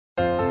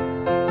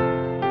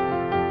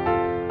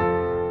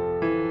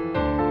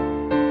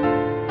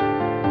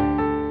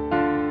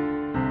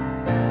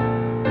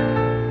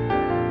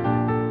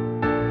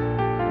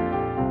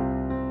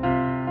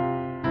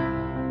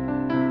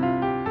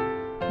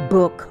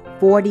Book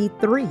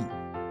 43.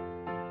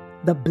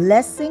 The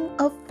Blessing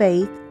of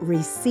Faith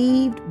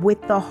Received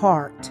with the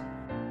Heart.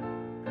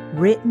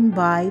 Written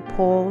by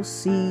Paul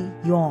C.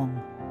 Young.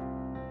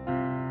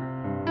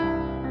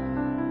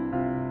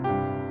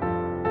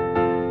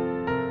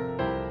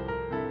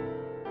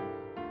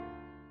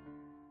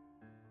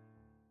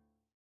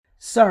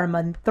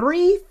 Sermon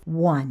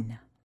 3:1.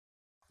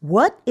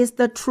 What is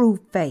the true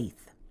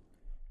faith?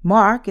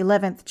 Mark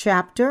 11th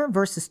chapter,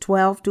 verses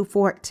 12 to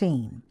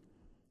 14.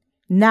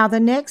 Now the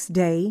next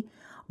day,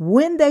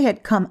 when they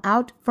had come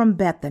out from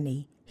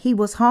Bethany, he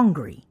was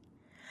hungry.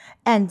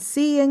 And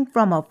seeing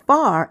from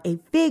afar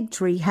a fig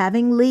tree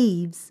having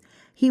leaves,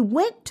 he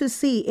went to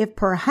see if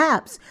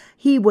perhaps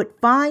he would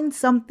find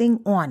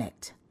something on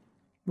it.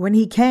 When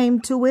he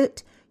came to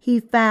it, he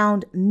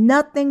found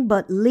nothing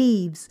but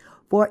leaves,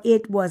 for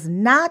it was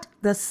not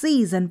the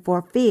season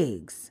for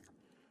figs.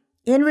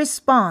 In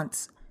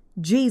response,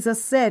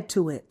 Jesus said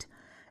to it,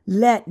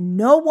 "Let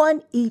no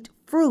one eat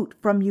fruit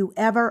from you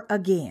ever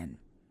again."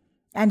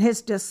 And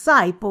his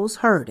disciples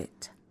heard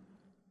it.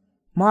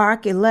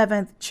 Mark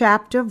 11th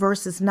chapter,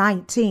 verses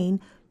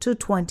 19 to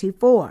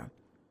 24.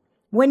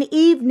 When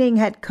evening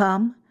had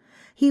come,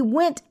 he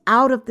went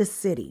out of the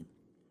city.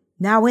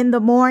 Now in the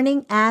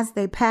morning, as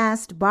they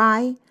passed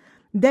by,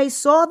 they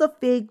saw the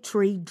fig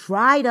tree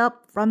dried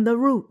up from the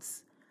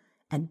roots.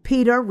 And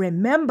Peter,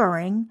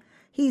 remembering,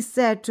 he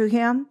said to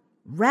him,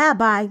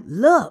 "Rabbi,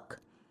 look,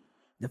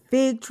 the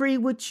fig tree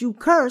which you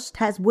cursed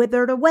has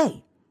withered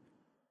away."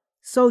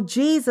 So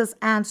Jesus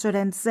answered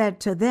and said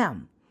to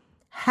them,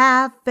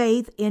 "Have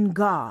faith in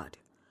God.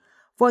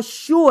 For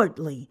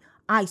assuredly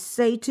I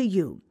say to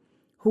you,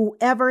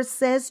 whoever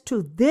says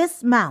to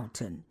this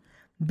mountain,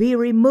 'Be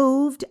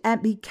removed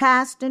and be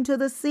cast into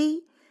the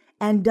sea,'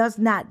 and does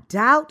not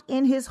doubt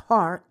in his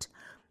heart,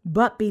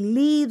 but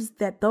believes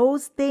that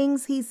those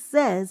things he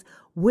says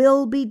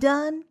will be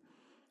done,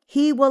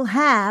 he will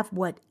have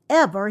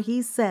whatever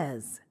he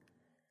says.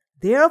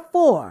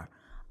 Therefore,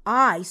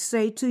 I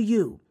say to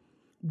you,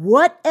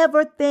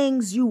 whatever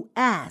things you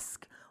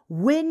ask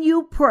when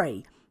you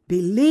pray,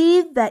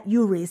 believe that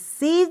you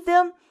receive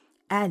them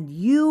and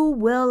you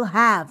will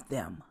have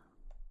them."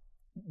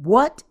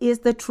 What is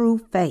the true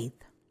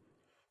faith?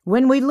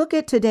 When we look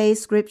at today's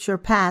scripture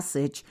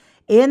passage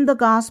in the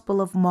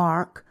Gospel of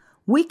Mark,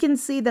 we can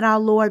see that our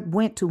Lord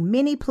went to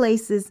many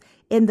places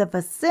in the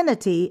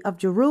vicinity of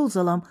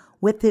Jerusalem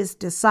with his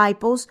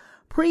disciples,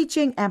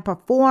 preaching and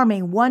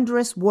performing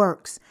wondrous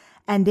works.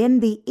 And in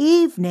the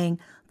evening,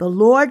 the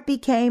Lord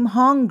became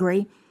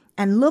hungry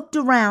and looked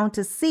around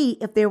to see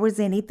if there was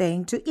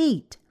anything to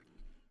eat.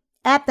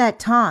 At that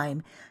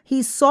time,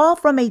 he saw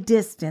from a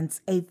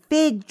distance a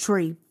fig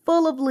tree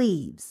full of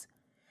leaves.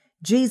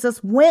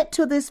 Jesus went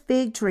to this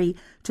fig tree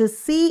to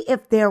see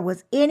if there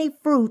was any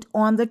fruit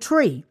on the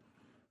tree,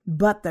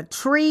 but the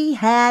tree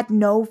had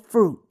no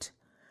fruit.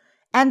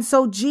 And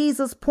so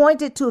Jesus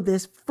pointed to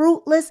this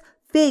fruitless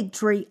fig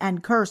tree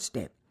and cursed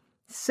it,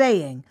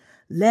 saying,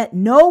 "Let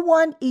no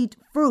one eat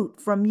fruit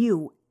from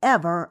you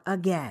ever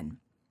again."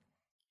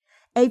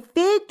 A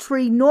fig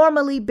tree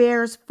normally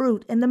bears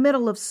fruit in the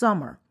middle of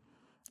summer.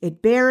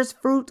 It bears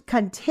fruit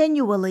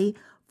continually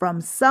from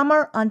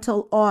summer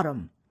until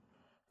autumn.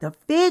 The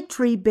fig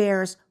tree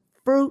bears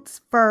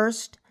fruits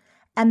first,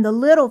 and the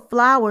little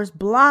flowers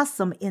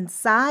blossom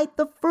inside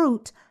the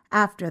fruit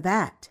after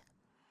that.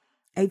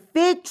 A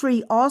fig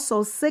tree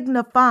also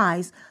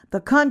signifies the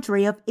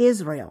country of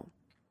Israel.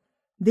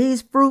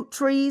 These fruit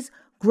trees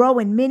grow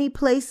in many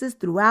places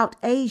throughout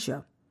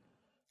Asia.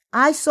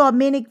 I saw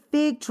many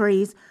fig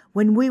trees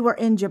when we were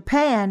in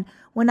Japan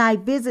when I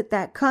visited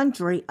that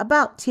country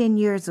about 10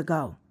 years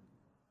ago.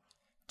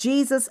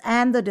 Jesus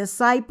and the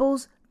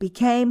disciples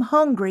became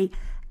hungry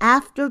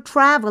after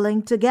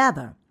traveling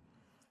together.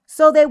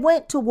 So they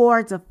went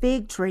towards a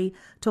fig tree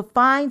to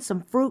find some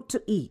fruit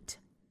to eat.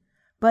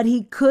 But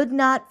he could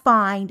not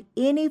find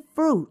any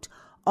fruit,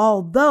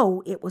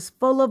 although it was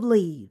full of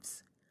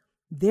leaves.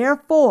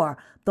 Therefore,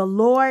 the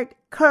Lord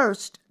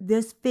cursed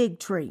this fig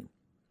tree.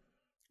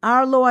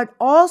 Our Lord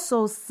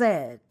also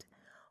said,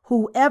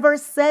 "Whoever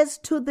says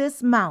to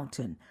this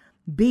mountain,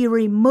 'Be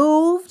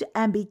removed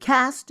and be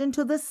cast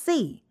into the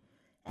sea,'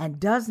 and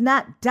does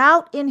not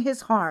doubt in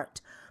his heart,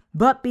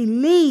 but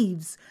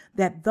believes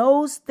that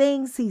those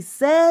things he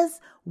says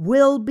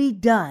will be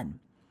done,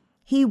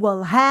 he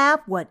will have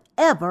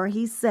whatever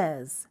he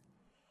says."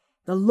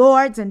 The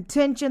Lord's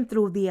intention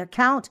through the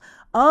account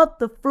of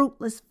the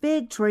fruitless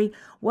fig tree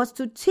was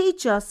to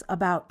teach us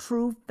about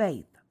true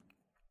faith.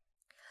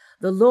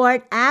 The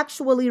Lord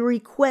actually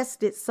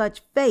requested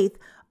such faith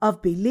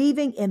of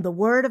believing in the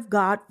word of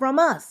God from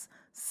us,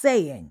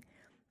 saying,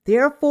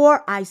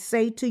 "Therefore I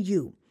say to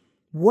you,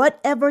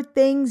 whatever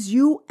things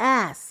you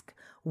ask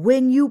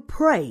when you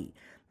pray,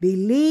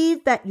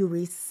 believe that you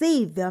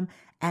receive them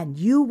and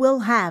you will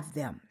have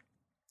them."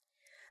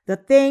 The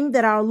thing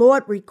that our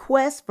Lord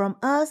requests from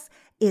us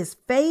is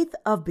faith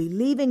of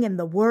believing in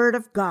the word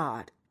of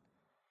God.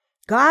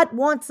 God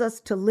wants us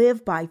to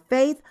live by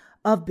faith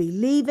of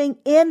believing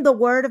in the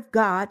Word of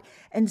God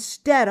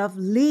instead of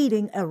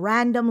leading a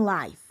random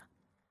life.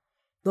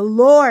 The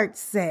Lord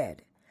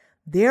said,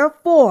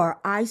 "Therefore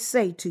I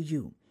say to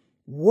you,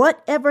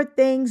 whatever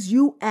things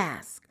you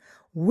ask,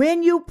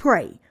 when you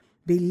pray,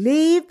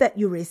 believe that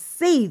you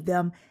receive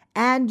them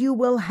and you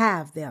will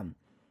have them."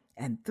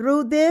 And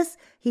through this,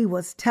 he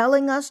was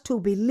telling us to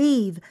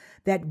believe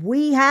that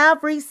we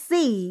have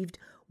received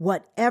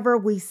whatever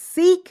we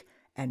seek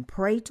and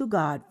pray to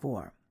God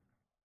for.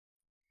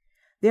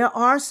 There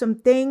are some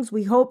things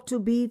we hope to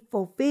be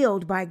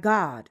fulfilled by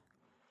God.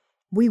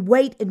 We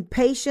wait in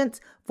patience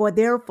for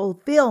their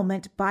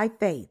fulfillment by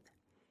faith.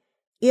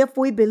 If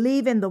we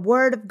believe in the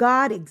Word of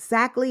God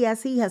exactly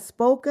as He has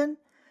spoken,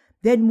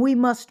 then we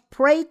must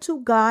pray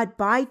to God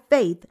by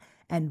faith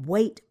and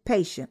wait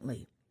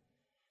patiently.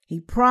 He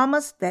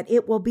promised that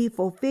it will be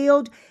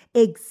fulfilled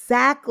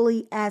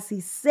exactly as He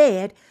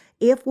said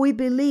if we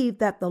believe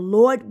that the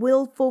Lord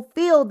will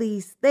fulfill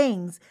these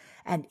things,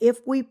 and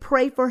if we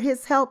pray for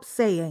His help,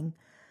 saying,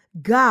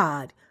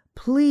 "God,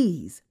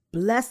 please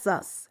bless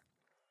us."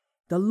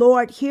 The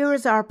Lord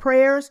hears our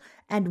prayers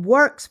and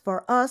works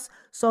for us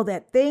so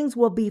that things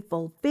will be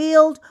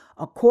fulfilled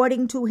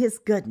according to His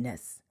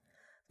goodness.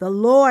 The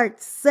Lord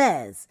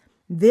says,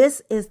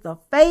 this is the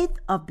faith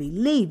of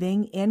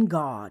believing in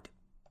God.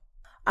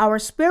 Our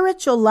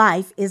spiritual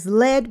life is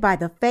led by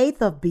the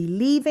faith of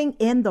believing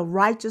in the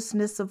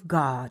righteousness of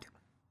God.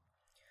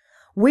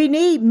 We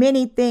need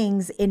many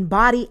things in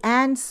body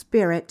and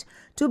spirit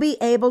to be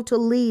able to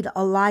lead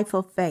a life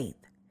of faith.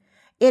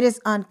 It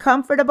is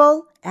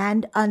uncomfortable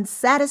and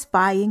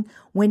unsatisfying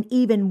when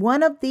even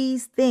one of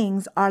these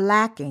things are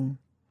lacking.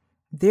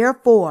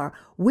 Therefore,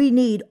 we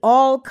need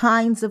all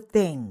kinds of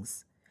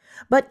things.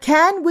 But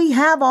can we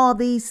have all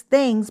these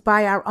things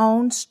by our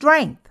own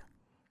strength?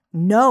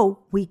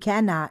 No, we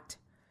cannot.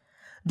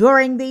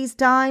 During these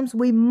times,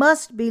 we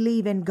must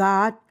believe in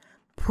God,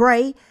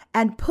 pray,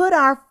 and put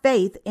our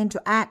faith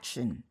into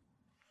action.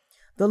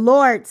 The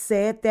Lord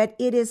said that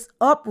it is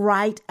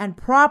upright and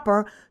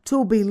proper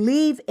to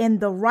believe in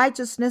the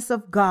righteousness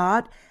of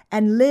God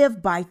and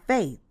live by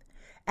faith.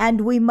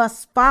 And we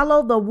must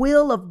follow the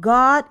will of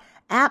God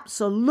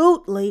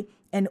absolutely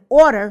in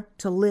order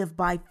to live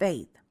by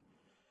faith.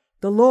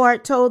 The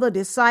Lord told the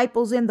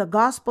disciples in the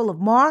Gospel of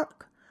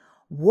Mark,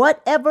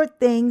 "Whatever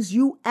things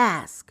you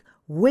ask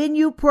when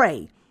you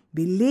pray,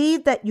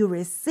 believe that you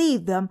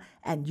receive them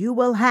and you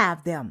will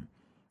have them."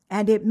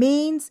 And it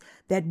means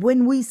that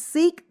when we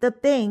seek the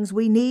things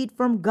we need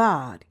from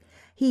God,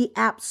 He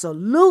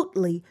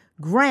absolutely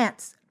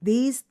grants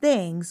these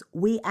things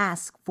we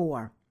ask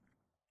for.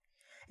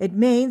 It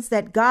means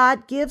that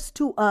God gives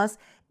to us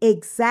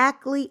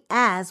exactly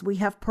as we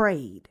have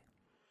prayed.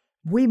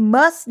 We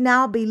must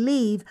now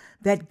believe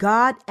that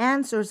God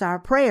answers our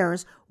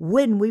prayers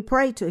when we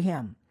pray to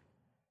Him.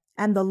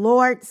 And the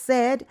Lord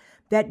said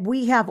that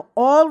we have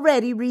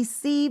already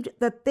received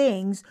the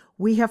things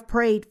we have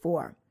prayed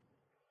for.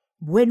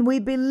 When we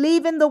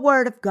believe in the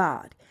Word of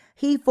God,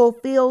 He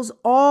fulfills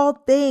all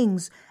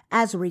things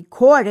as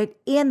recorded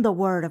in the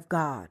Word of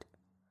God.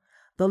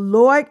 The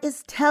Lord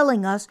is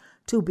telling us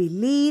to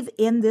believe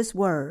in this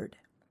Word.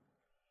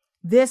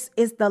 This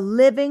is the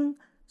living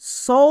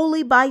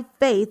solely by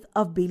faith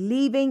of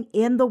believing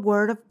in the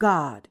Word of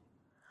God.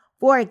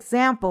 For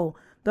example,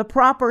 the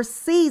proper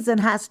season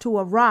has to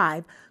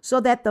arrive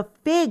so that the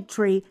fig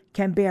tree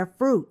can bear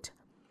fruit.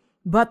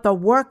 But the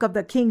work of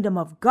the kingdom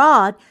of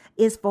God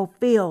is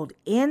fulfilled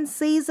in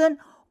season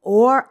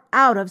or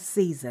out of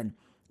season,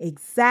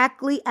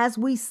 exactly as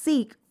we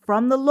seek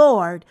from the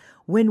Lord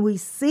when we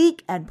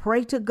seek and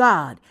pray to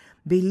God,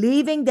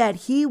 believing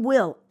that He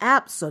will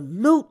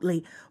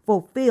absolutely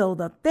fulfill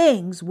the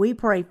things we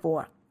pray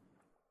for.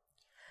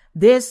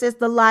 This is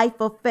the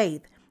life of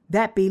faith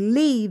that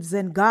believes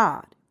in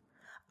God.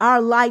 Our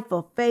life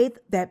of faith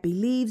that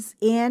believes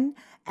in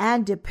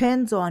and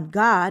depends on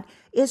God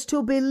is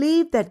to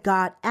believe that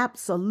God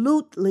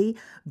absolutely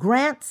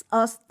grants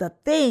us the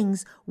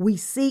things we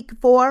seek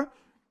for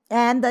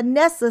and the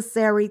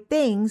necessary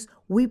things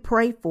we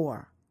pray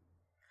for.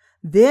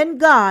 Then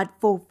God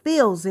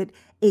fulfills it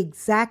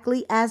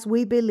exactly as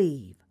we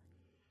believe.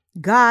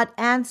 God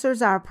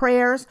answers our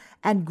prayers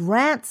and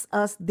grants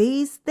us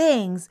these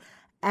things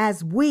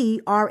as we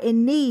are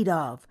in need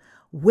of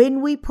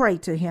when we pray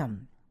to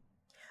Him.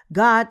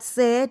 God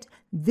said,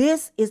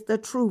 this is the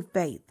true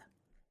faith.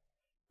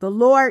 The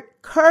Lord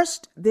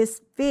cursed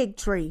this fig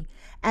tree,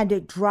 and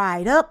it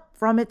dried up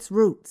from its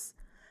roots.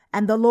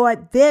 And the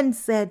Lord then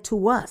said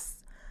to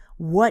us,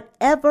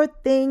 whatever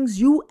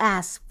things you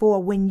ask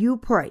for when you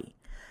pray,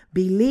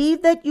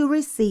 believe that you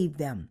receive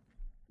them.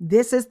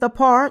 This is the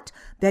part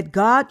that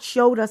God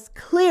showed us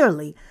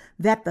clearly,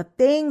 that the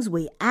things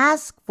we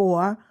ask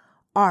for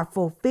are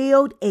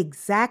fulfilled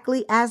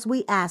exactly as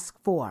we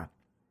ask for.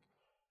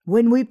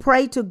 When we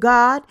pray to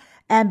God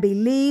and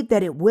believe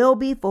that it will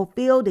be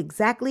fulfilled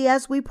exactly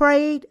as we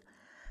prayed,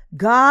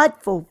 God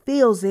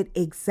fulfills it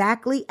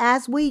exactly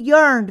as we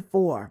yearned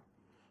for.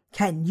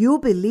 Can you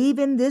believe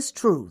in this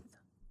truth?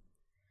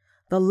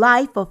 The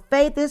life of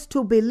faith is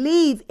to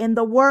believe in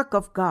the work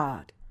of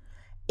God.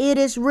 It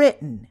is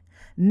written,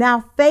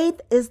 "Now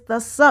faith is the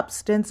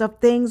substance of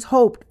things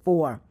hoped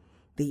for,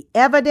 the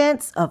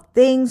evidence of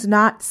things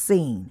not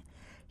seen."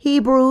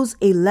 Hebrews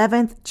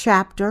 11th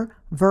chapter,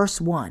 verse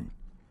 1.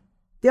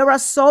 There are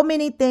so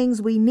many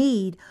things we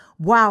need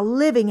while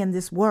living in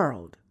this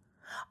world.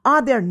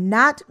 Are there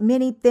not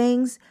many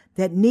things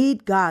that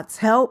need God's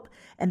help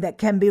and that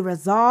can be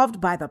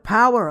resolved by the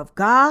power of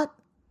God?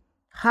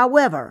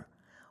 However,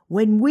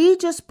 when we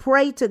just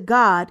pray to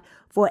God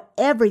for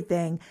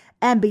everything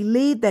and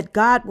believe that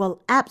God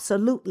will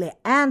absolutely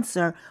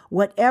answer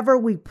whatever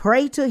we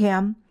pray to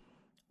Him,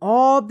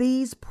 all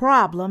these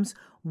problems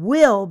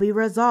will be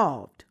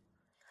resolved.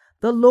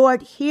 The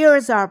Lord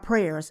hears our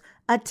prayers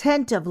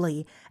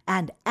attentively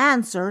and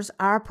answers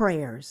our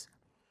prayers.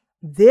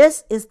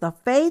 This is the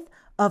faith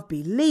of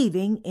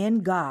believing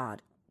in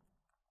God.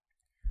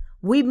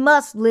 We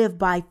must live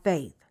by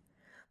faith.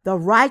 The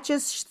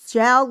righteous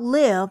shall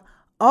live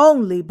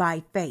only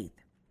by faith.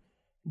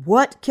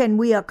 What can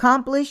we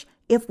accomplish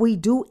if we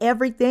do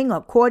everything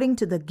according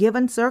to the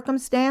given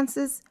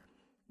circumstances?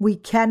 We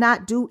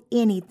cannot do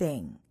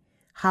anything.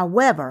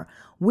 However,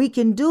 we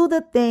can do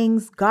the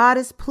things God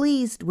is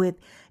pleased with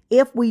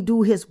if we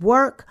do His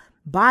work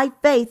by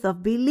faith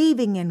of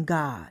believing in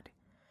God.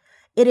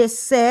 It is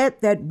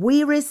said that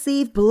we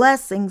receive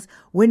blessings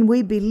when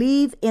we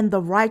believe in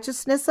the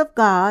righteousness of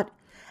God,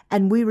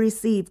 and we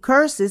receive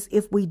curses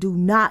if we do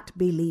not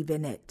believe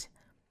in it.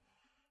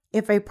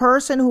 If a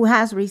person who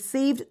has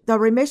received the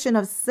remission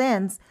of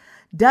sins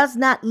does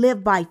not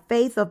live by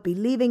faith of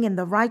believing in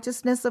the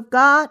righteousness of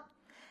God,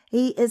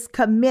 he is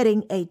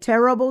committing a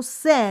terrible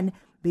sin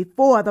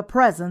before the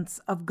presence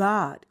of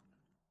God.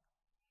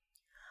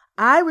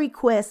 I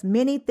request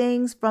many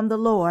things from the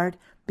Lord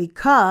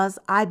because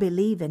I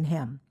believe in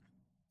Him.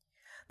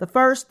 The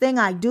first thing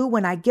I do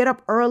when I get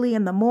up early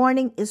in the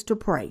morning is to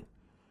pray.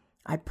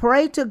 I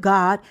pray to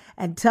God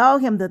and tell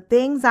Him the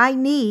things I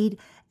need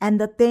and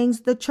the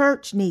things the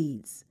church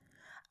needs.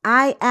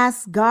 I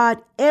ask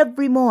God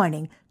every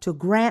morning to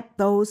grant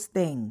those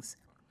things.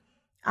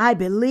 I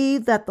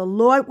believe that the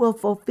Lord will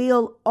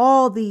fulfill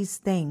all these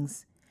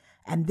things,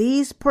 and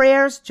these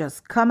prayers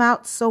just come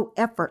out so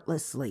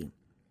effortlessly.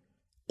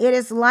 It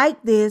is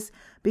like this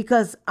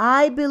because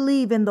I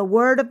believe in the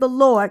word of the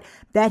Lord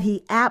that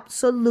He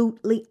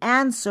absolutely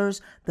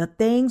answers the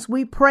things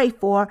we pray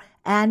for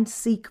and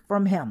seek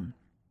from Him.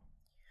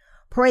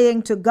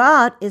 Praying to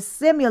God is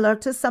similar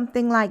to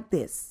something like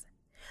this.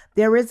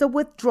 There is a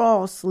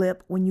withdrawal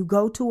slip when you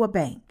go to a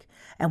bank,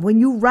 and when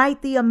you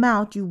write the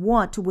amount you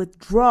want to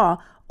withdraw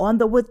on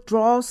the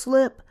withdrawal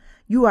slip,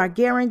 you are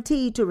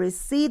guaranteed to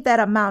receive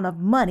that amount of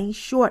money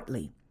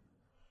shortly.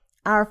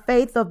 Our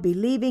faith of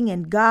believing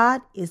in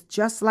God is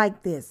just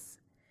like this.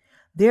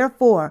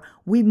 Therefore,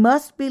 we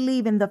must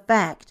believe in the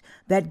fact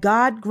that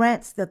God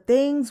grants the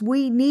things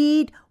we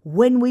need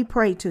when we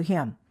pray to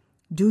Him.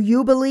 Do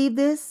you believe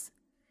this?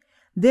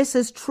 This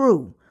is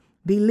true.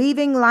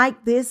 Believing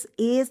like this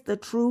is the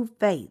true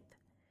faith.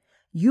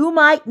 You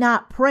might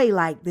not pray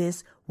like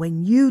this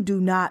when you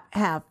do not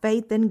have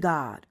faith in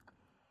God,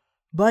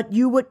 but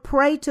you would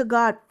pray to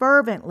God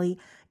fervently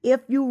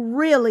if you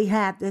really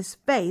had this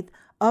faith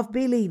of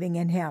believing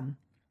in Him.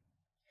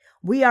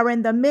 We are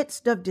in the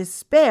midst of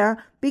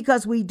despair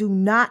because we do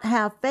not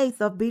have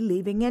faith of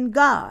believing in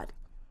God.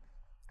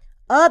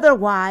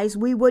 Otherwise,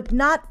 we would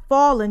not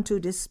fall into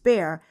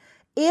despair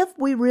if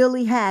we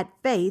really had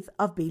faith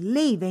of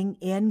believing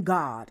in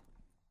God.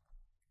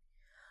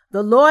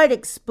 The Lord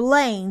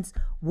explains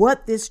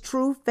what this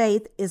true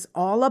faith is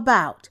all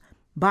about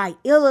by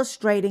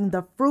illustrating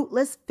the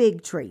fruitless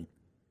fig tree.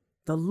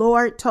 The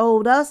Lord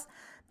told us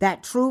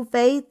that true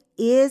faith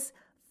is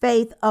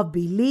faith of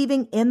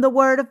believing in the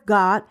Word of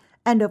God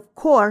and, of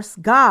course,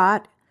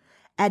 God,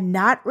 and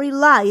not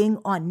relying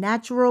on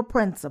natural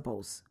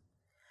principles.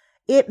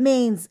 It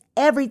means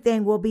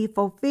everything will be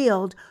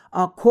fulfilled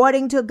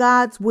according to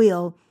God's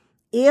will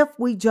if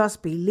we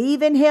just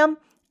believe in Him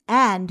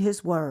and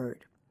His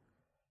Word.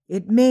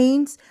 It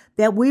means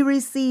that we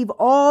receive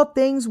all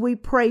things we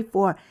pray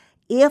for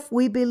if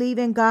we believe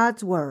in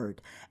God's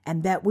Word,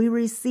 and that we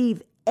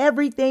receive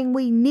everything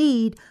we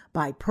need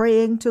by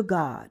praying to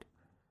God.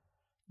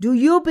 Do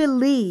you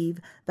believe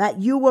that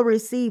you will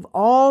receive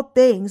all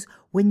things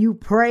when you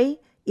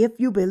pray if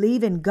you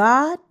believe in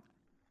God?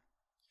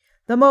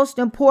 The most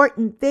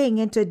important thing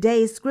in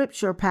today's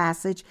scripture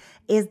passage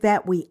is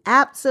that we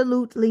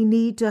absolutely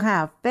need to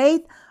have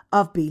faith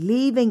of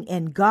believing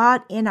in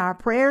God in our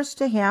prayers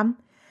to Him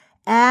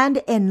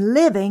and in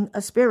living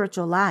a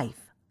spiritual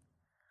life.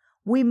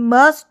 We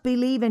must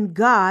believe in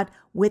God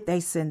with a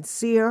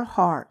sincere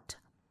heart.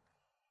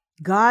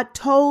 God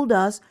told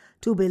us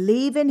to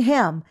believe in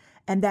Him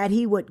and that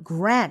He would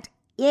grant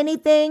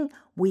anything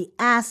we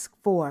ask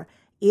for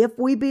if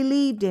we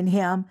believed in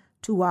Him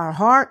to our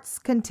heart's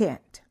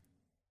content.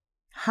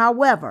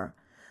 However,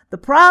 the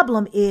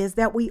problem is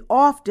that we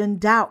often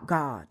doubt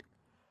God.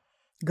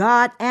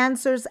 God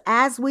answers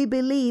as we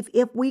believe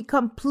if we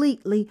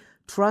completely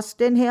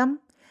trust in Him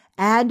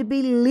and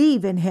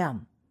believe in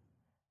him.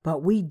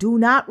 But we do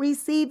not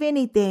receive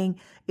anything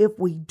if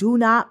we do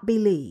not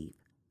believe.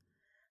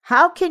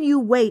 How can you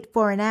wait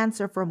for an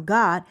answer from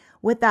God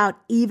without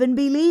even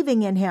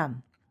believing in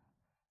him?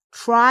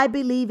 Try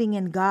believing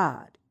in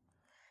God.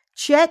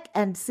 Check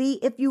and see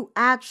if you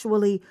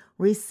actually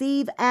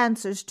receive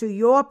answers to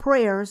your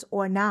prayers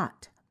or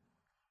not.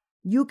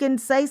 You can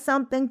say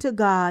something to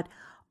God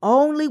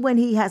only when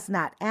he has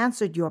not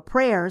answered your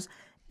prayers,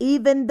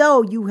 even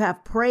though you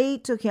have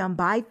prayed to him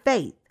by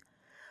faith.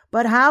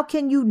 But how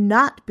can you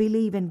not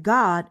believe in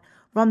God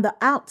from the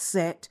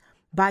outset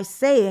by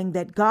saying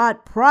that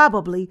God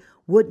probably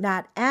would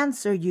not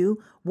answer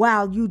you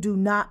while you do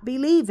not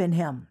believe in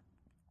him?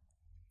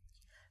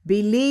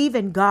 Believe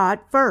in God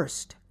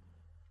first.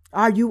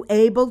 Are you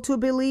able to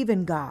believe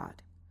in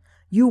God?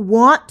 You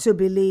want to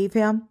believe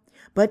him,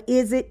 but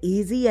is it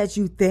easy as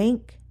you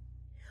think?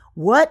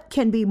 What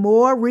can be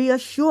more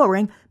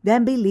reassuring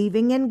than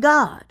believing in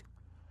God?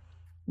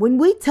 When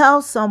we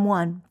tell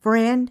someone,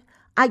 friend,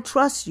 I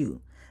trust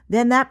you,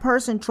 then that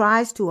person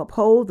tries to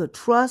uphold the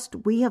trust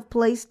we have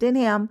placed in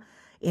him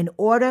in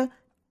order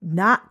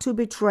not to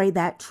betray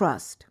that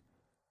trust.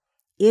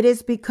 It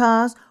is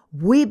because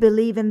we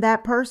believe in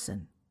that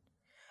person.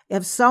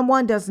 If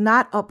someone does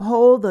not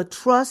uphold the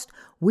trust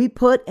we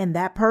put in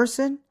that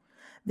person,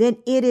 then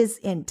it is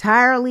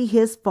entirely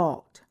his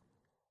fault.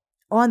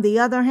 On the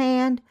other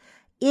hand,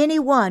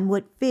 anyone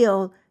would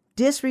feel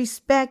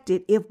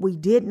disrespected if we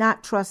did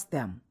not trust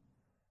them.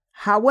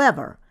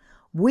 However,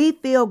 we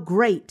feel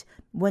great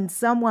when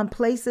someone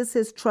places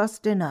his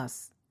trust in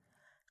us.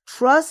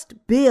 Trust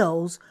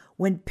builds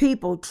when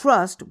people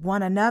trust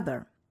one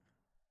another.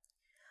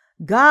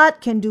 God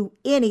can do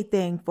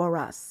anything for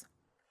us.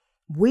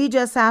 We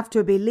just have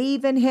to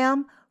believe in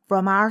him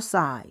from our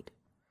side.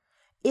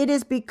 It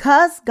is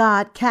because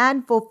God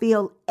can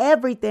fulfill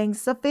everything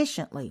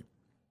sufficiently.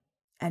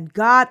 And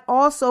God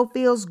also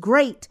feels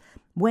great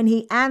when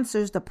he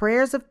answers the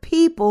prayers of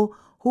people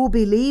who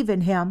believe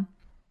in him.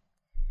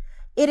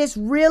 It is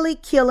really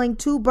killing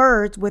two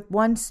birds with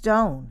one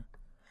stone,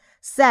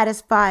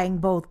 satisfying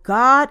both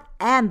God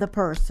and the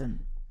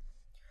person.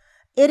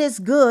 It is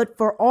good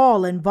for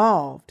all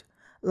involved,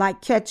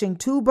 like catching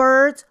two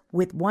birds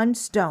with one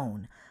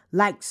stone,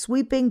 like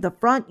sweeping the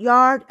front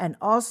yard and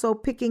also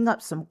picking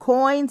up some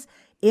coins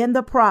in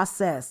the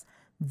process.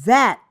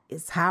 That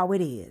is how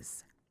it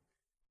is.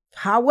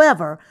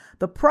 However,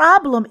 the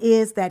problem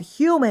is that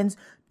humans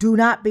do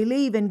not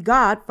believe in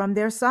God from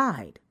their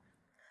side.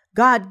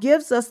 God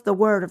gives us the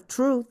word of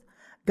truth.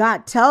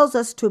 God tells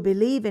us to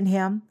believe in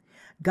him.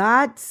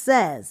 God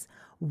says,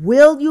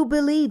 will you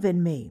believe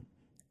in me?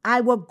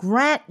 I will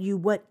grant you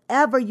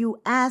whatever you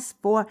ask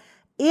for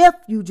if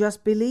you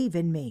just believe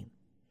in me.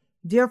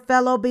 Dear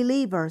fellow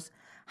believers,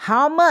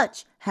 how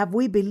much have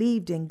we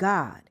believed in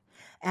God?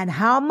 And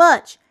how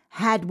much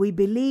had we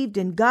believed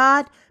in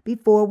God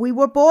before we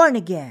were born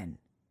again?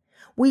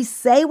 We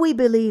say we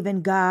believe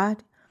in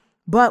God,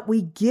 but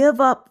we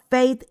give up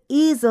faith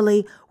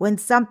easily when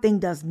something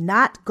does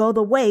not go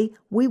the way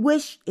we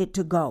wish it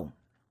to go.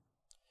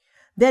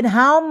 Then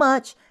how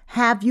much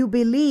have you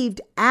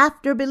believed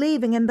after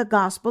believing in the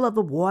gospel of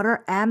the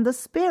water and the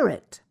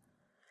Spirit?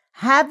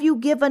 Have you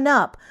given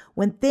up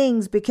when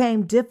things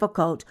became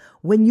difficult,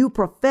 when you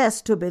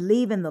professed to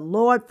believe in the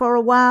Lord for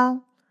a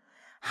while?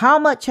 How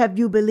much have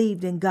you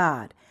believed in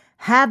God?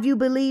 Have you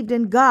believed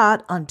in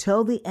God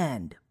until the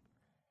end?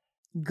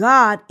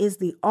 God is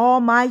the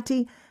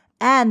Almighty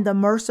and the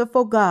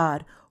merciful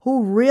God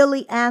who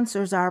really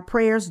answers our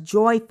prayers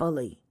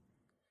joyfully.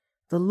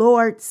 The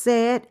Lord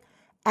said,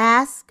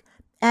 ask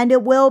and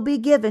it will be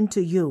given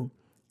to you.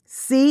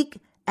 Seek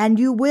and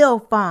you will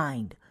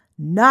find.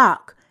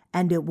 Knock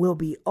and it will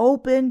be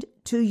opened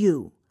to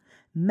you.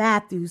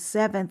 Matthew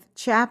 7th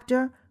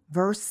chapter,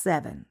 verse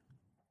 7.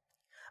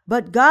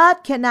 But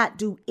God cannot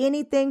do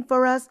anything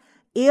for us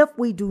if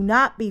we do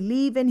not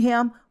believe in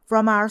him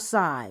from our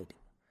side.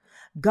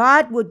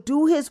 God would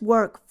do his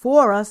work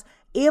for us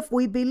if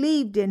we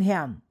believed in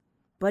him,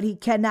 but he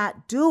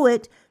cannot do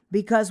it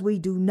because we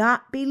do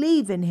not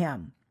believe in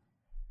him.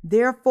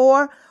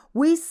 Therefore,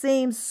 we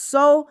seem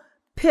so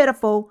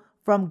pitiful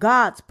from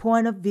God's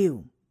point of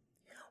view.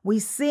 We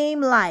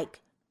seem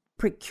like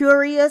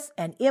precocious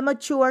and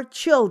immature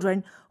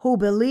children who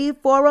believe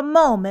for a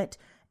moment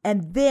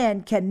and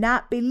then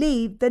cannot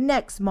believe the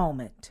next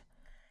moment.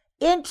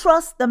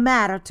 Entrust the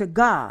matter to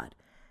God,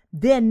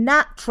 then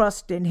not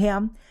trust in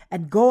him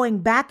and going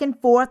back and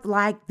forth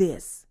like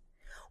this.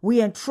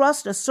 We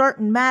entrust a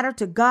certain matter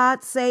to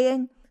God,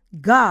 saying,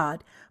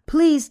 God,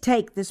 please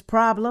take this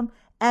problem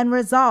and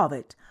resolve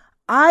it.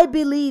 I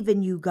believe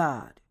in you,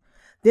 God.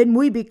 Then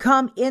we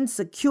become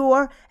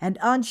insecure and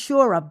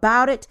unsure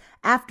about it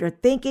after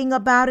thinking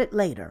about it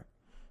later.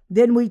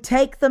 Then we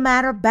take the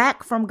matter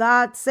back from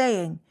God,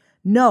 saying,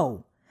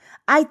 no,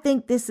 I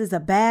think this is a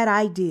bad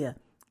idea.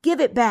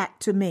 Give it back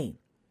to me.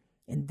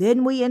 And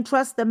then we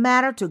entrust the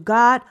matter to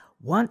God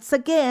once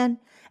again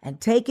and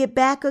take it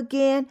back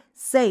again,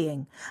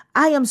 saying,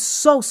 I am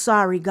so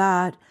sorry,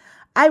 God.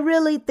 I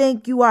really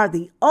think you are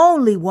the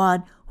only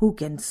one who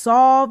can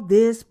solve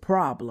this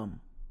problem.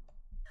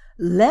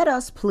 Let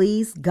us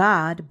please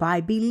God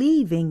by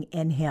believing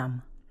in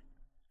him.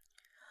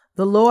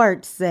 The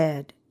Lord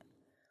said,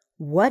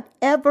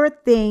 "Whatever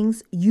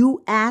things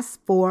you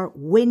ask for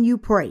when you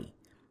pray,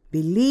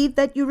 believe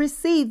that you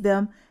receive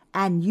them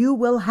and you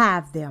will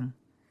have them."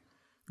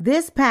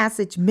 This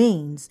passage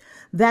means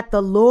that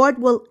the Lord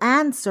will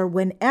answer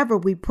whenever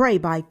we pray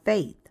by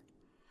faith.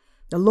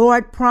 The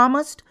Lord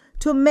promised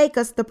to make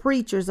us the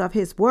preachers of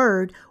his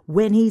word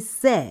when he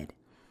said,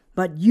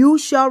 "But you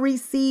shall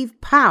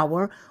receive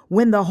power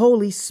when the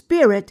Holy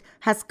Spirit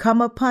has come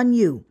upon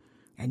you,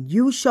 and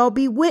you shall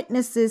be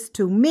witnesses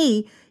to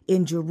me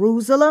in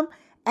Jerusalem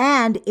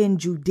and in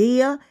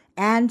Judea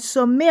and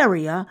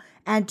Samaria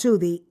and to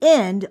the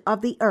end of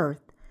the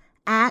earth."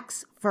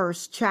 Acts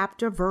 1st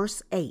chapter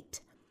verse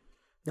 8.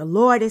 The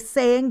Lord is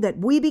saying that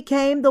we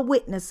became the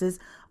witnesses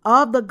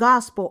of the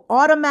gospel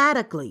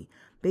automatically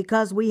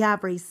because we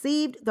have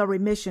received the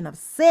remission of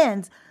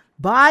sins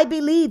by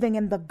believing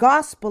in the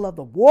gospel of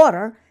the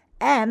water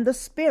and the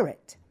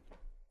Spirit.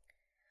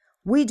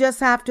 We just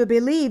have to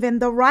believe in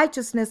the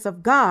righteousness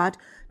of God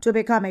to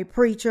become a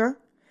preacher,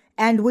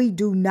 and we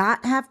do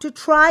not have to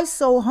try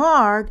so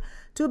hard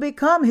to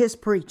become his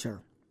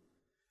preacher.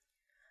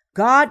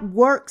 God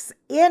works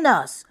in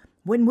us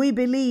when we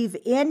believe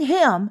in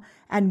him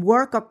and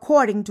work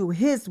according to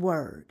his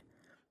word.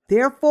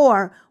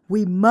 Therefore,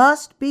 we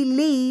must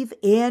believe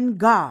in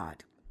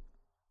God.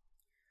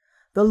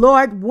 The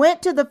Lord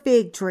went to the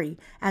fig tree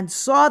and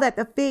saw that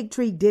the fig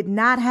tree did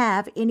not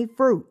have any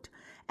fruit,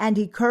 and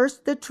he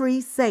cursed the tree,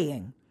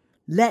 saying,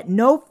 "Let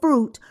no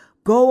fruit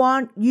go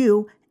on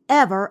you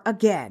ever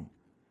again."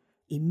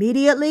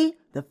 Immediately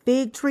the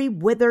fig tree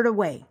withered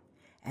away,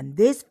 and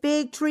this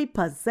fig tree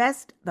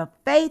possessed the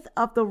faith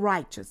of the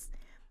righteous.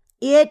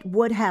 It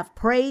would have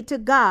prayed to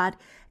God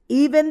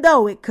even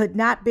though it could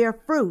not bear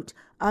fruit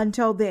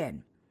until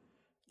then.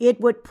 It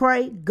would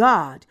pray,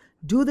 "God,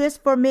 do this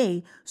for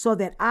me so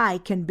that I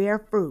can bear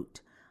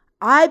fruit.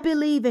 I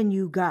believe in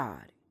you,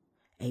 God."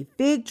 A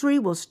fig tree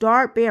will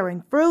start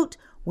bearing fruit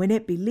when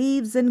it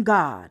believes in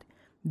God.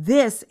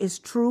 This is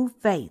true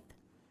faith.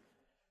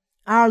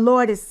 Our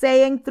Lord is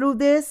saying through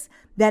this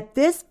that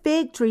this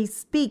fig tree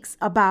speaks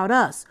about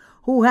us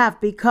who have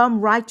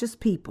become righteous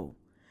people.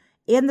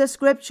 In the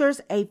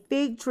scriptures, a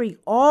fig tree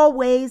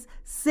always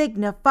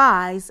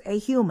signifies a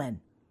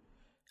human.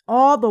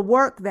 All the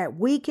work that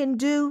we can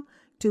do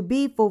to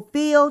be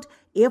fulfilled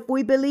if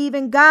we believe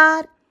in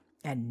God,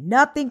 and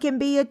nothing can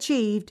be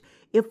achieved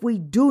if we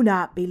do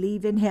not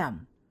believe in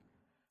him.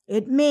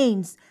 It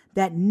means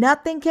that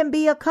nothing can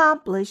be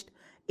accomplished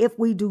if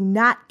we do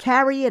not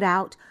carry it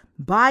out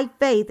by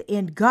faith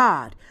in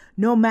God,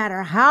 no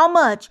matter how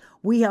much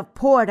we have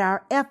poured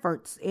our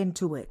efforts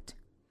into it.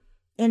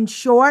 In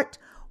short,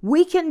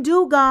 we can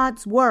do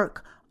God's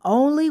work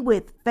only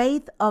with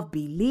faith of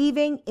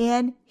believing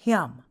in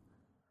him.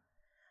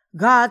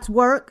 God's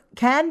work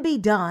can be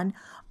done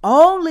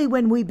only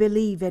when we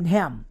believe in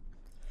him.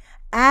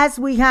 As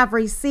we have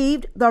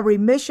received the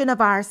remission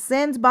of our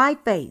sins by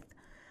faith,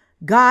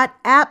 God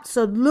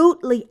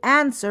absolutely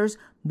answers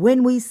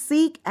when we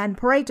seek and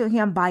pray to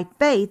him by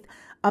faith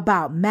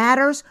about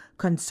matters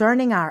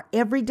concerning our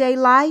everyday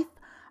life,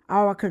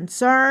 our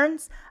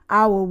concerns,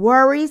 our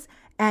worries,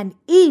 and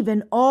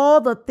even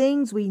all the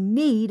things we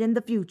need in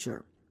the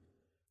future.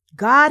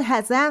 God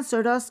has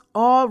answered us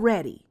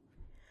already.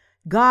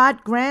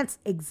 God grants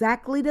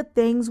exactly the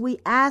things we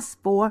ask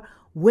for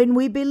when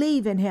we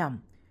believe in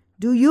him.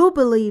 Do you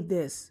believe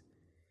this?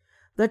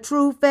 The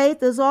true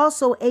faith is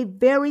also a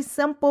very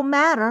simple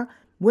matter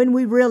when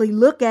we really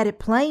look at it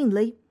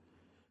plainly.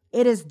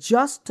 It is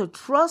just to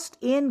trust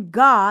in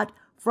God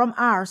from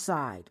our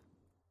side.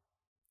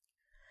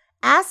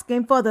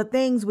 Asking for the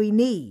things we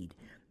need,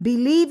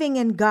 believing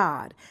in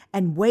God,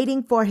 and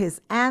waiting for his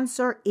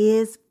answer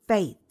is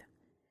faith.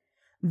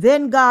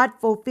 Then God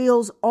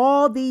fulfills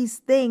all these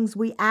things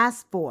we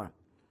ask for.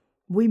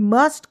 We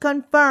must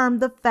confirm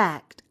the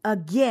fact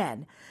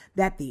again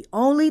that the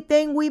only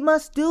thing we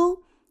must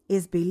do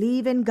is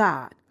believe in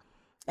God,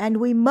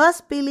 and we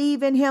must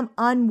believe in him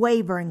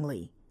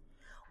unwaveringly.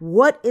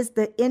 What is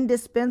the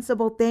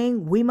indispensable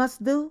thing we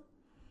must do?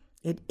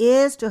 It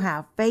is to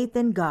have faith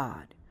in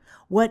God.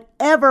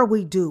 Whatever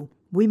we do,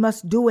 we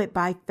must do it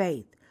by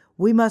faith.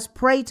 We must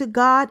pray to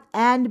God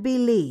and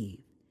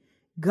believe.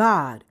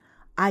 God,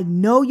 I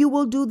know you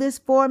will do this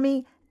for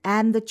me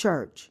and the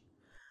church.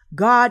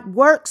 God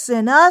works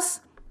in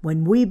us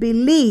when we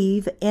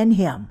believe in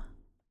him.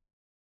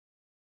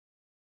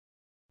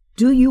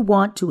 Do you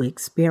want to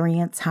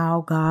experience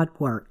how God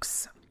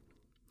works?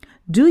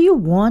 Do you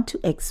want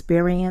to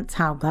experience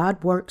how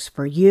God works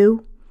for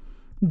you?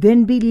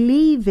 Then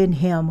believe in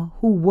him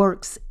who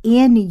works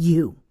in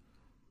you.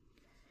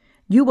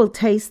 You will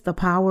taste the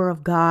power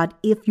of God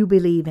if you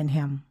believe in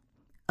him.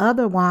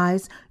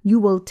 Otherwise, you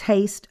will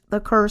taste the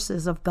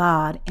curses of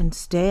God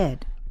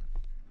instead.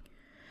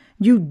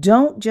 You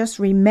don't just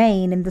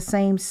remain in the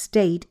same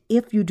state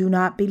if you do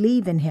not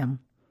believe in him.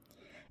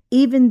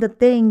 Even the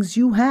things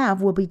you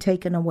have will be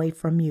taken away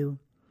from you.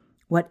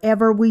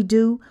 Whatever we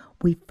do,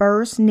 we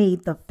first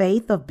need the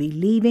faith of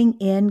believing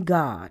in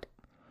God.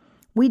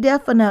 We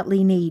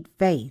definitely need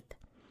faith.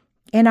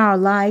 In our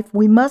life,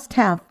 we must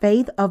have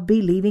faith of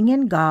believing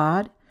in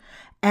God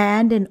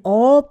and in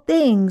all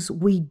things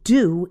we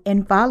do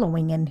in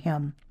following in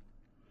Him.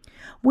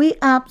 We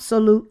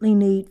absolutely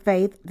need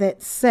faith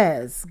that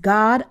says,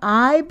 God,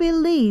 I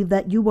believe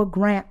that you will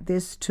grant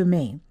this to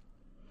me.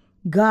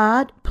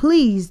 God,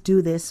 please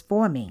do this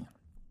for me.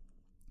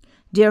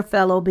 Dear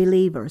fellow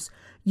believers,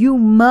 you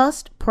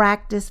must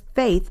practice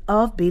faith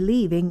of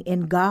believing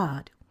in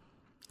God.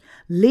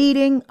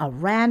 Leading a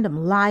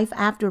random life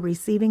after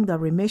receiving the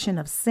remission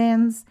of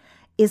sins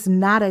is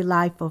not a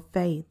life of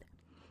faith.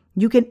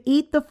 You can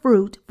eat the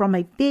fruit from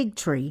a fig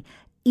tree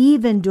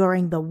even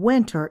during the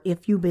winter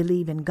if you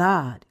believe in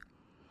God.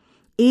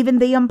 Even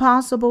the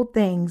impossible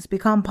things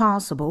become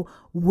possible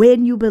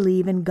when you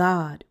believe in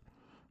God.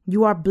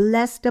 You are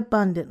blessed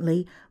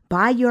abundantly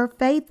by your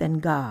faith in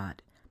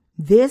God.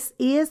 This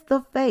is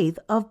the faith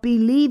of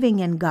believing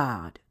in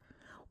God.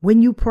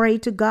 When you pray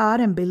to God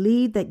and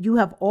believe that you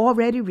have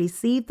already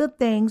received the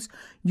things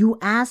you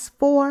ask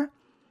for,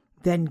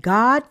 then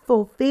God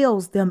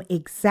fulfills them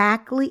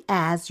exactly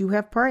as you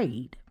have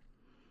prayed.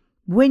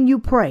 When you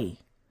pray,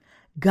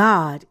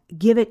 God,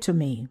 give it to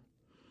me.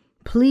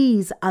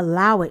 Please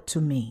allow it to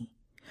me.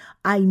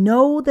 I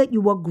know that you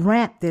will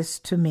grant this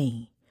to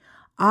me.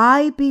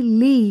 I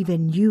believe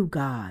in you,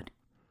 God.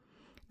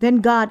 Then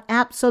God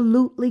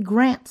absolutely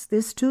grants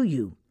this to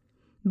you.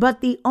 But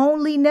the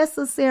only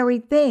necessary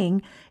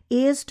thing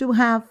is to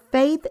have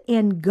faith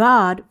in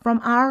God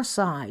from our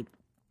side.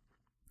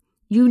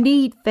 You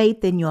need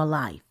faith in your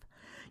life.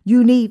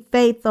 You need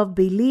faith of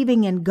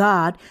believing in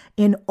God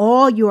in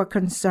all your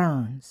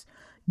concerns.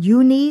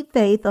 You need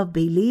faith of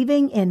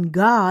believing in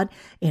God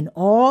in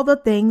all the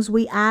things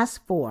we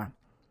ask for.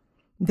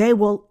 They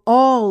will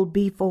all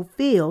be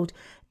fulfilled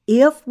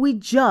if we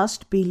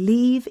just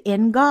believe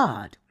in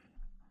God.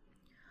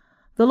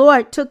 The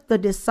Lord took the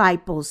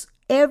disciples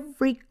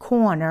every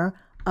corner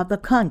of the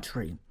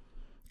country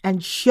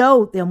and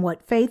showed them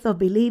what faith of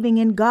believing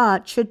in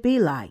God should be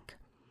like.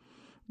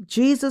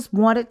 Jesus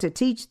wanted to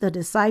teach the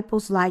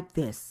disciples like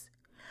this.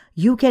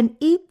 You can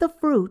eat the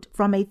fruit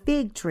from a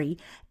fig tree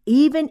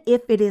even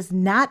if it is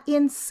not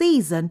in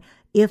season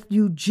if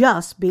you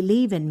just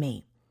believe in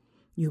me.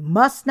 You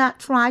must not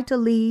try to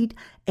lead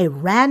a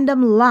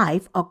random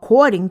life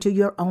according to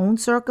your own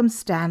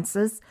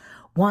circumstances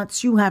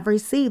once you have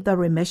received the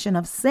remission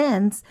of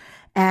sins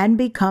and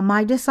become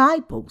my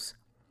disciples.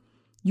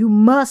 You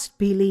must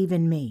believe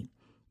in me.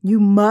 You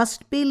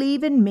must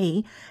believe in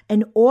me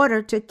in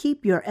order to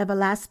keep your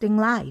everlasting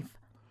life.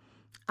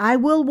 I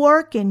will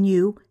work in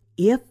you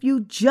if you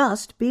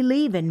just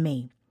believe in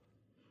me.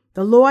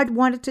 The Lord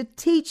wanted to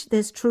teach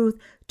this truth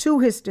to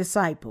his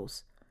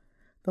disciples.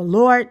 The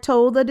Lord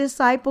told the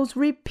disciples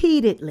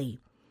repeatedly,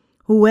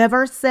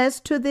 whoever says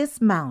to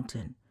this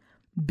mountain,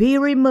 be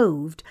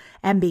removed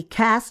and be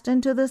cast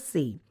into the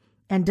sea,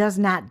 and does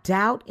not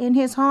doubt in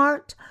his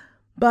heart,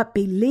 but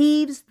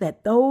believes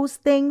that those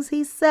things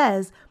he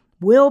says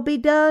will be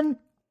done,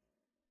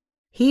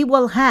 he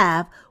will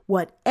have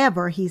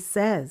whatever he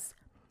says.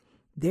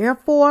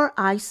 Therefore,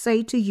 I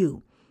say to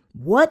you,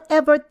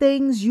 whatever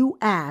things you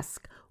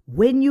ask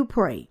when you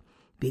pray,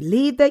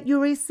 believe that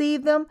you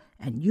receive them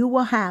and you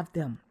will have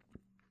them.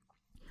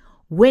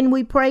 When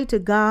we pray to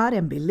God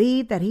and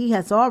believe that he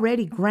has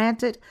already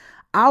granted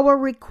our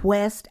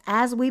request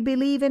as we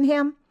believe in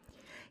him,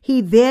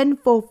 he then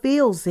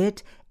fulfills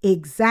it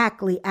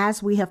exactly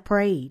as we have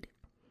prayed.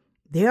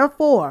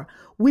 Therefore,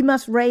 we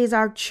must raise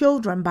our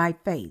children by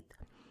faith.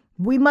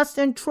 We must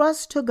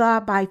entrust to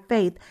God by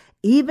faith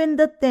even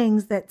the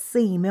things that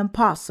seem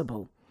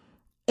impossible.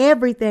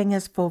 Everything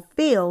is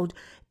fulfilled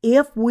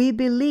if we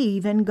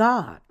believe in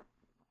God.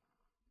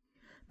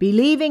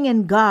 Believing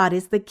in God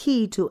is the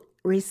key to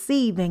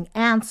receiving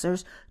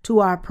answers to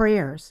our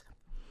prayers.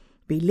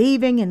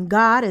 Believing in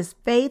God is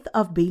faith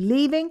of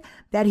believing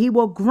that he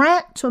will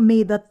grant to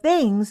me the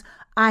things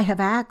I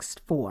have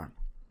asked for.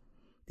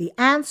 The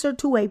answer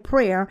to a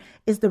prayer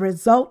is the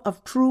result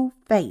of true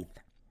faith.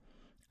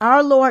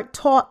 Our Lord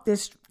taught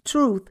this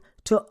truth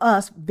to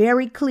us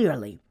very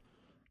clearly.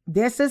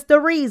 This is the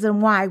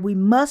reason why we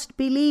must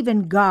believe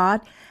in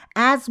God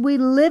as we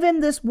live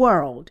in this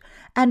world.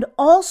 And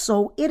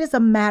also, it is a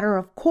matter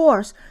of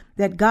course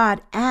that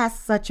God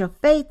asks such a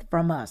faith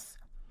from us.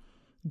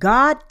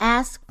 God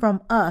asks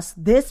from us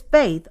this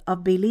faith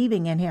of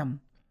believing in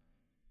him.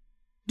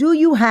 Do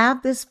you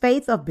have this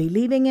faith of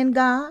believing in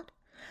God?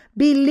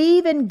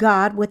 Believe in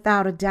God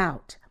without a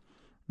doubt.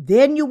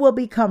 Then you will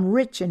become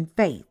rich in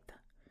faith.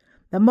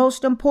 The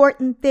most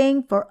important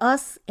thing for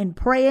us in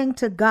praying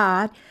to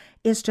God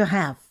is to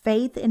have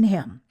faith in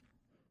him.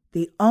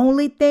 The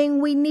only thing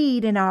we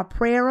need in our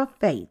prayer of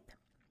faith.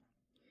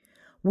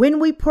 When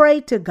we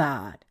pray to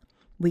God,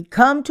 we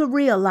come to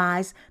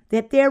realize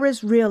that there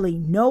is really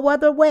no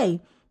other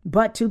way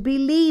but to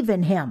believe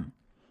in him.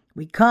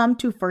 We come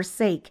to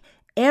forsake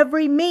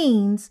every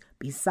means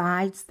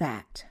besides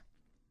that.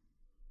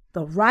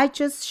 The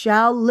righteous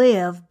shall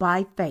live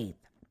by faith.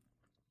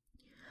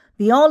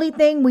 The only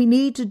thing we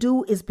need to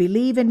do is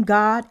believe in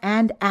God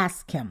and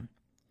ask Him.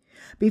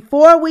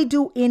 Before we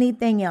do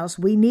anything else,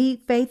 we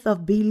need faith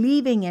of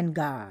believing in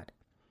God.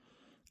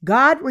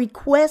 God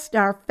requests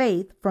our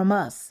faith from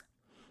us.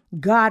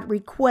 God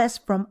requests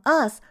from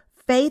us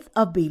faith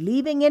of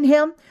believing in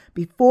Him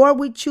before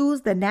we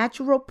choose the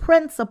natural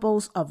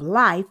principles of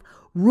life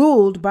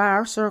ruled by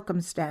our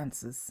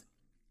circumstances.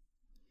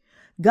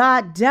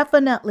 God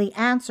definitely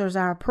answers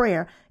our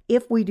prayer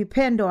if we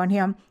depend on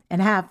Him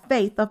and have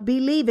faith of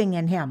believing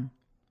in Him.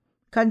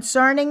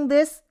 Concerning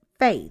this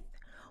faith,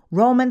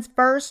 Romans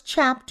 1st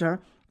chapter,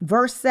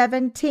 verse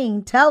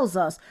 17 tells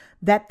us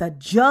that the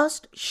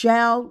just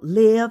shall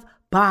live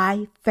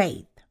by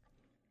faith.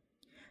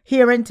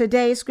 Here in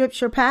today's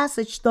scripture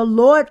passage, the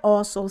Lord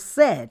also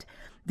said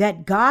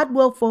that God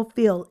will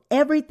fulfill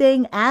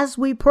everything as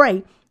we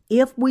pray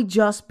if we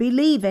just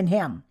believe in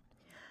Him.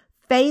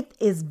 Faith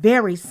is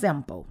very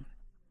simple.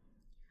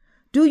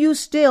 Do you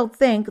still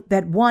think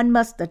that one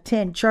must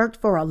attend church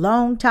for a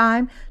long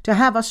time to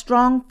have a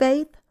strong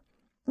faith?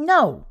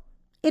 No,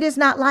 it is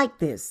not like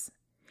this.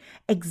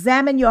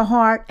 Examine your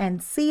heart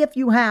and see if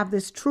you have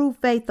this true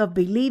faith of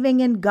believing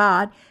in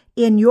God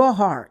in your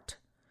heart.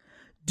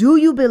 Do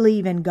you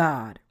believe in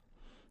God?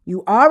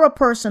 You are a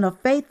person of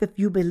faith if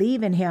you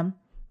believe in Him,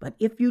 but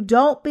if you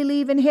don't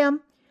believe in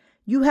Him,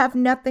 you have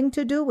nothing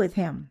to do with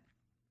Him.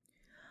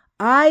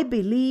 I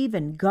believe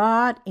in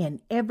God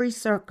in every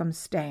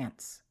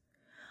circumstance.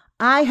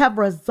 I have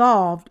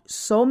resolved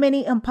so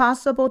many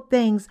impossible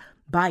things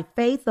by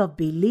faith of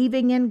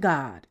believing in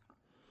God.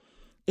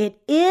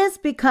 It is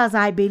because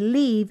I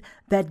believe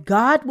that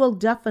God will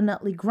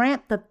definitely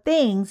grant the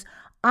things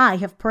I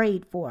have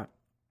prayed for.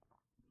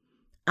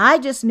 I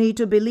just need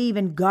to believe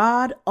in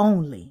God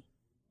only.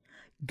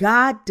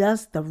 God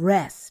does the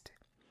rest.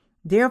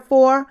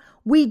 Therefore,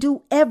 we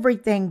do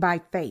everything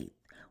by faith.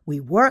 We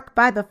work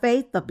by the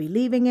faith of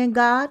believing in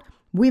God.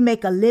 We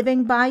make a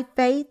living by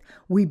faith.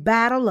 We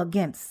battle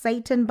against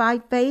Satan by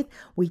faith.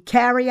 We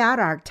carry out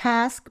our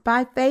task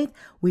by faith.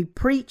 We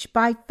preach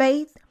by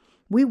faith.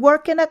 We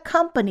work in a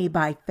company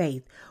by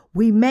faith.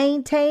 We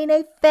maintain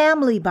a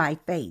family by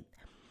faith.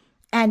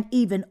 And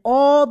even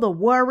all the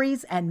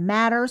worries and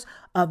matters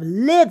of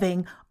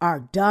living are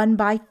done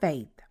by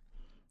faith.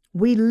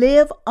 We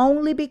live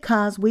only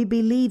because we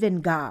believe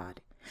in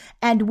God,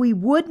 and we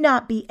would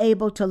not be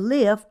able to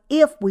live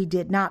if we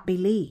did not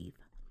believe.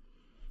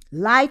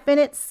 Life in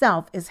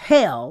itself is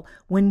hell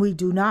when we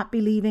do not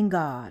believe in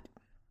God.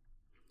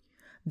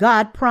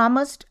 God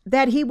promised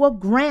that He will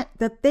grant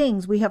the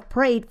things we have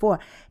prayed for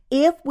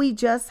if we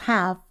just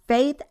have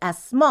faith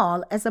as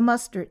small as a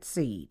mustard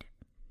seed.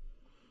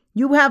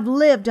 You have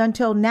lived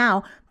until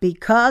now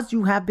because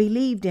you have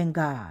believed in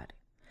God.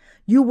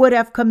 You would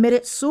have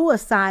committed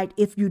suicide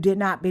if you did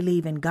not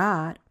believe in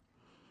God.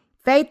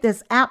 Faith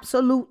is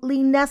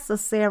absolutely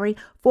necessary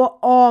for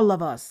all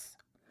of us.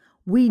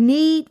 We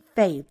need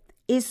faith,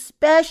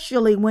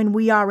 especially when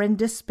we are in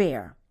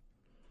despair.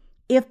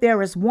 If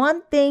there is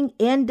one thing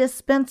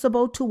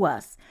indispensable to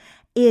us,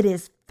 it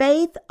is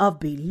faith of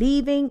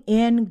believing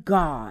in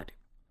God.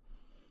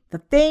 The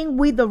thing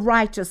we, the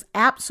righteous,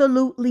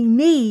 absolutely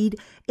need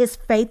is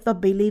faith of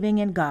believing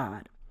in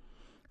God.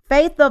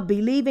 Faith of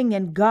believing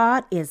in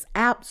God is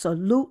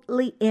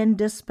absolutely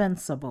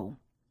indispensable.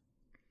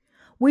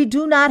 We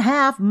do not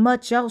have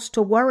much else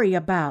to worry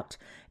about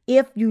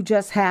if you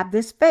just have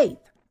this faith.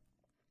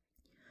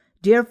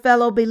 Dear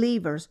fellow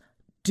believers,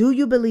 do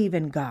you believe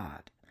in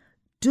God?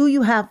 Do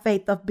you have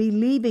faith of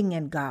believing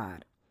in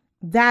God?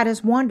 That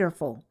is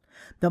wonderful.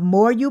 The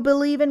more you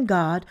believe in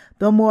God,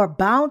 the more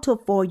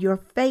bountiful your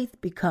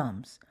faith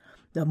becomes.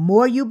 The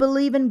more you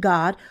believe in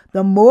God,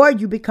 the more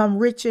you become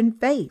rich in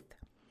faith.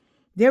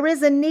 There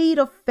is a need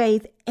of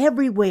faith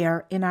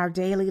everywhere in our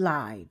daily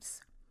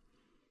lives.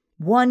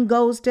 One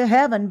goes to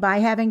heaven by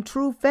having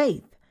true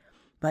faith,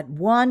 but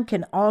one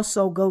can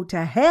also go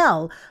to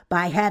hell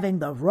by having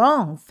the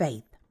wrong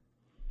faith.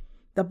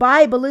 The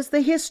Bible is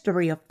the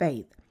history of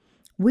faith.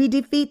 We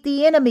defeat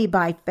the enemy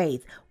by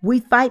faith.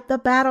 We fight the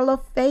battle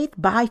of faith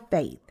by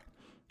faith.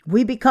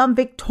 We become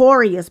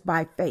victorious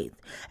by faith,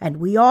 and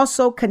we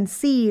also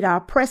concede our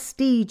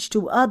prestige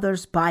to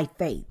others by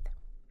faith.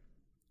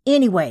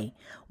 Anyway,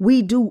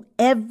 we do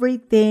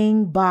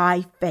everything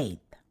by faith.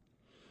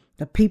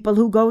 The people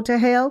who go to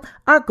hell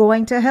are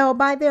going to hell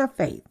by their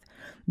faith.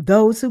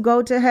 Those who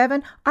go to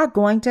heaven are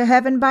going to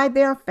heaven by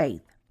their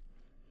faith.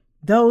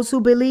 Those who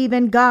believe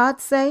in God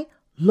say,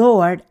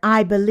 Lord,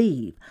 I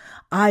believe.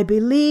 I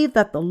believe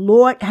that the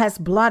Lord has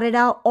blotted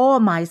out all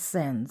my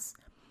sins.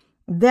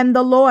 Then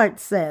the Lord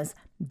says,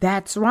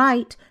 that's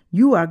right,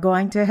 you are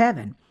going to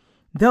heaven.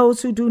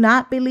 Those who do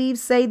not believe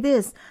say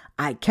this,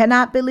 I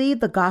cannot believe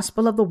the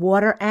gospel of the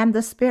water and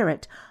the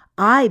Spirit.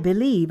 I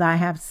believe I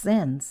have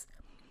sins.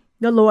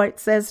 The Lord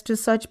says to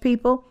such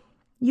people,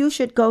 you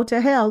should go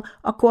to hell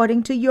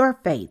according to your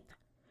faith.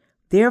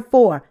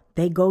 Therefore,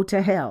 they go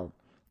to hell.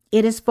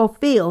 It is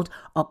fulfilled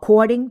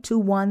according to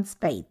one's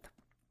faith.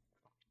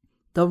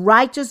 The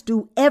righteous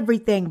do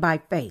everything by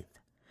faith.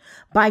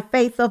 By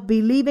faith of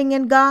believing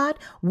in God,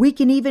 we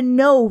can even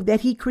know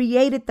that He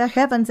created the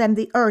heavens and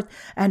the earth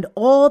and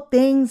all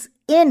things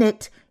in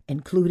it,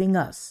 including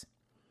us.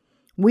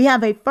 We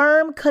have a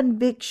firm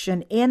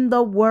conviction in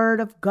the Word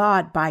of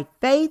God by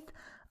faith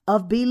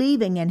of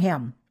believing in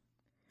Him.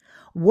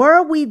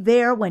 Were we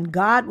there when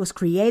God was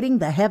creating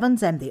the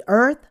heavens and the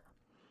earth?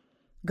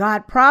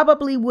 God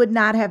probably would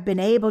not have been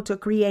able to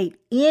create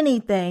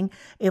anything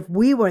if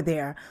we were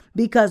there,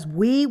 because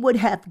we would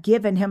have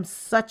given Him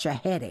such a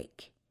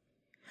headache.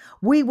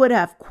 We would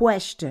have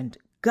questioned,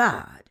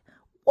 God,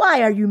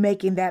 why are you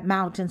making that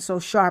mountain so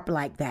sharp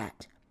like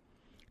that?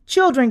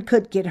 Children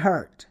could get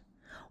hurt.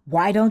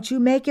 Why don't you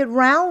make it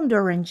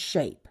rounder in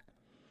shape?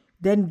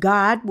 Then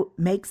God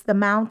makes the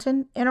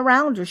mountain in a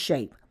rounder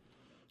shape.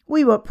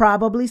 We would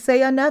probably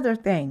say another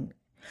thing.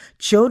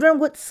 Children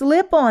would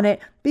slip on it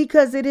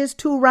because it is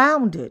too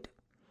rounded.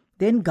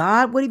 Then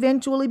God would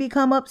eventually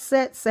become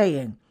upset,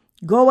 saying,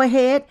 go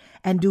ahead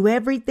and do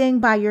everything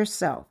by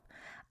yourself.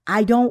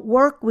 I don't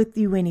work with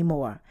you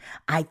anymore.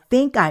 I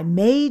think I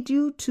made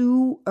you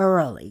too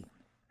early.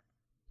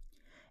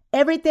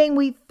 Everything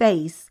we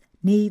face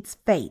needs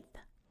faith.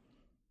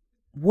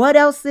 What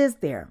else is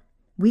there?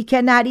 We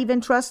cannot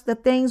even trust the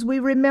things we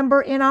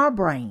remember in our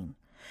brain.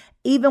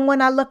 Even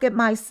when I look at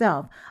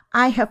myself,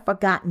 I have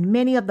forgotten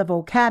many of the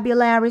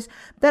vocabularies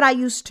that I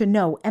used to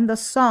know and the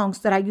songs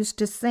that I used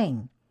to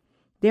sing.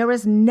 There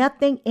is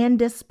nothing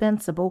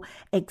indispensable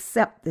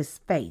except this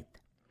faith.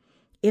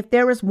 If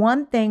there is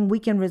one thing we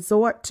can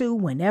resort to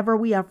whenever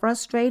we are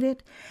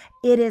frustrated,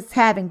 it is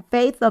having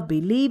faith of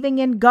believing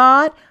in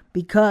God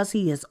because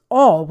He is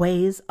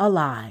always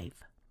alive.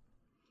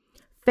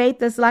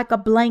 Faith is like a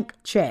blank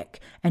check,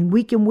 and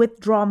we can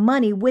withdraw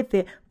money with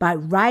it by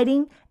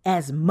writing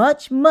as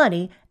much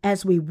money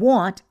as we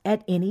want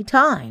at any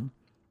time.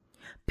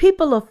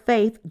 People of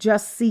faith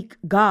just seek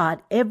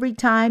God every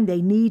time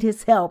they need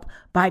His help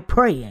by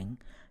praying,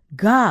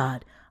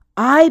 God,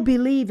 I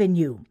believe in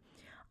you.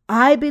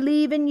 I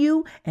believe in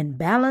you and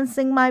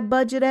balancing my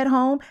budget at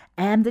home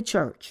and the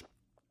church.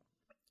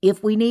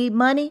 If we need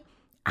money,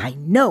 I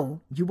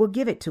know you will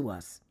give it to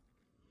us.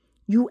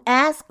 You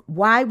ask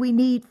why we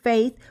need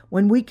faith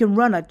when we can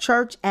run a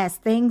church as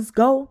things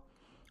go?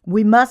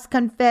 We must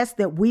confess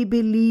that we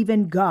believe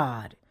in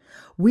God.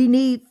 We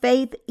need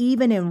faith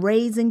even in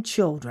raising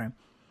children.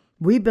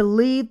 We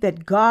believe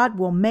that God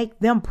will make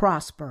them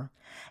prosper.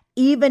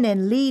 Even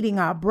in leading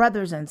our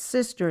brothers and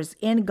sisters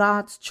in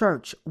God's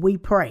church, we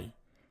pray,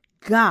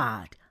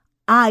 God,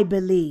 I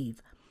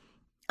believe.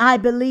 I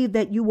believe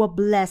that you will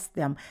bless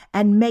them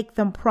and make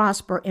them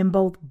prosper in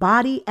both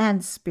body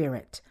and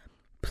spirit.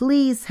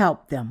 Please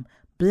help them,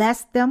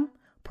 bless them,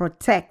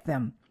 protect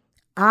them.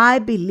 I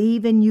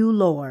believe in you,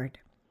 Lord.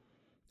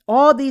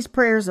 All these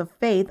prayers of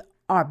faith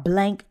are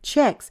blank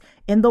checks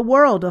in the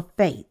world of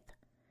faith.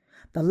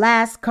 The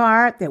last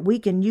card that we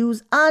can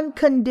use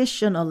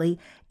unconditionally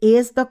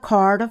is the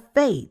card of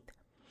faith.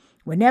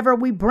 Whenever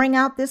we bring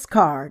out this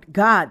card,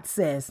 God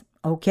says,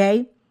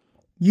 okay,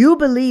 you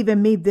believe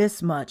in me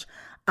this much.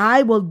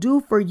 I will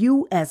do for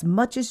you as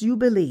much as you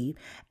believe.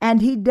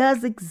 And He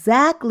does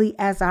exactly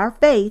as our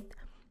faith,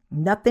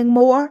 nothing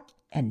more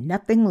and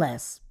nothing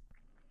less.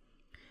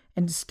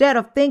 Instead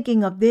of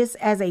thinking of this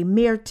as a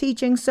mere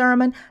teaching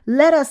sermon,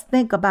 let us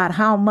think about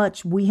how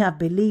much we have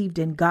believed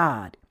in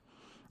God.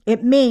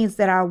 It means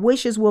that our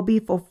wishes will be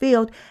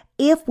fulfilled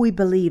if we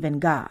believe in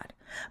God,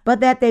 but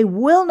that they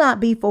will not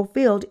be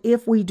fulfilled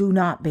if we do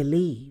not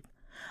believe.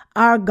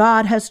 Our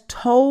God has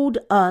told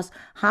us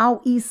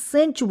how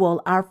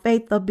essential our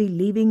faith of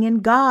believing in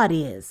God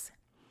is.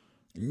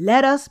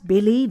 Let us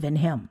believe in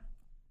Him.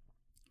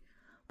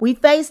 We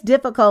face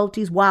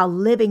difficulties while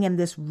living in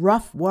this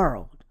rough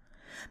world.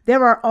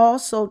 There are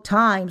also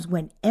times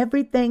when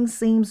everything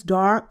seems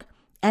dark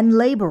and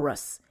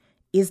laborious.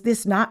 Is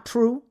this not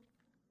true?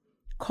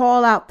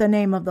 Call out the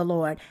name of the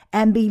Lord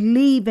and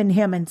believe in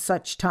Him in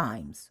such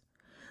times.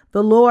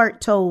 The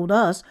Lord told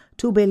us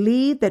to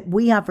believe that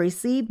we have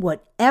received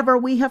whatever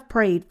we have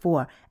prayed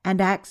for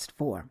and asked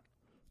for.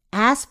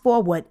 Ask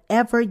for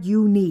whatever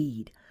you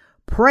need.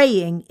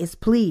 Praying is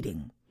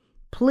pleading.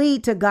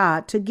 Plead to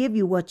God to give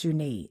you what you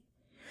need.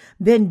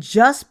 Then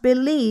just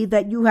believe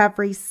that you have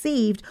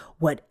received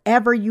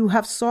whatever you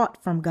have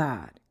sought from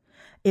God.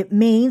 It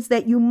means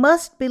that you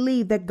must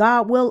believe that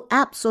God will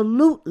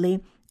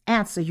absolutely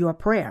answer your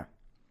prayer.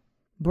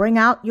 Bring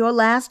out your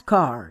last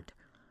card.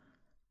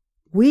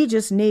 We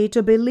just need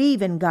to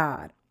believe in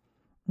God.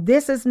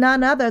 This is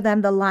none other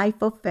than the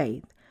life of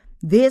faith.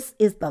 This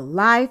is the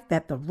life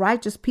that the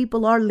righteous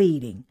people are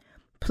leading.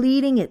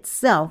 Pleading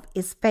itself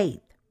is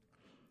faith.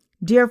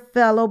 Dear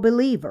fellow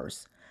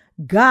believers,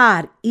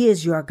 God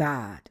is your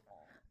God.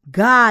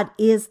 God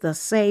is the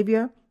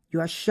Savior,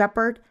 your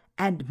shepherd,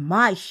 and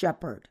my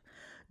shepherd.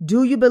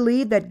 Do you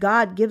believe that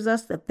God gives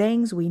us the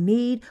things we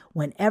need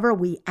whenever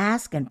we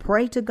ask and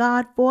pray to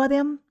God for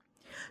them?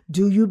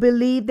 Do you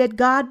believe that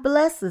God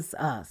blesses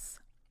us?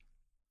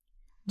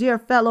 Dear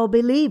fellow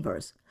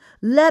believers,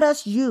 let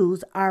us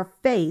use our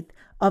faith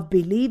of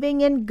believing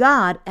in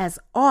God as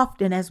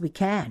often as we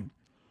can.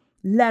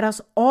 Let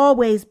us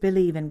always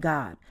believe in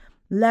God.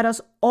 Let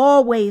us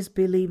always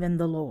believe in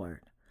the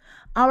Lord.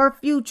 Our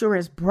future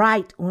is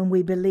bright when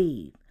we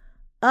believe.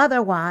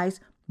 Otherwise,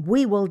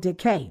 we will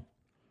decay.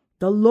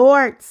 The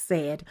Lord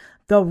said,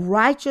 "The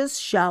righteous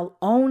shall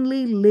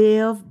only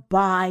live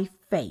by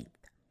faith."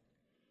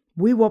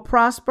 We will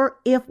prosper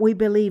if we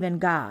believe in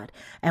God,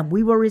 and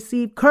we will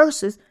receive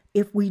curses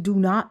if we do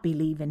not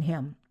believe in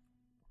him.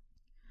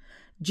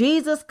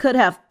 Jesus could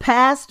have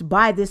passed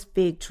by this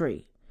fig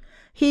tree.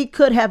 He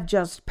could have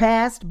just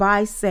passed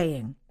by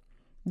saying,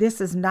 "This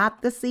is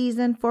not the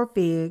season for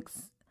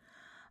figs."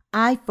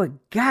 I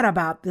forgot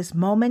about this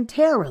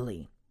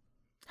momentarily.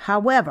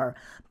 However,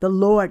 the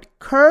Lord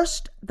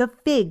cursed the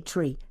fig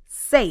tree,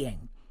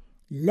 saying,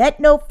 "Let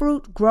no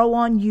fruit grow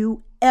on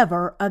you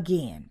ever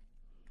again."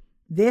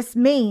 This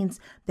means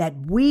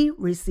that we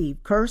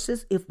receive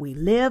curses if we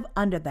live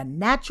under the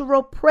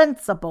natural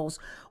principles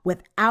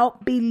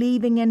without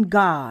believing in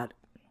God.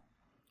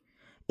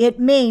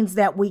 It means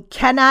that we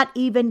cannot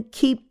even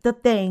keep the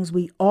things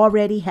we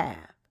already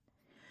have.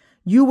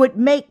 You would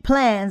make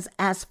plans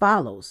as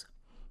follows.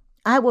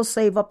 I will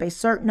save up a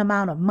certain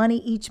amount of money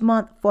each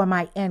month for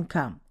my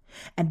income,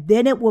 and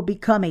then it will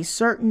become a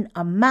certain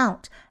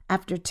amount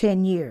after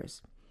 10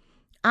 years.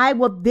 I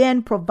will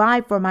then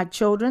provide for my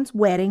children's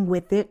wedding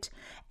with it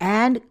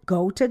and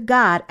go to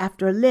God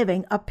after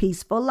living a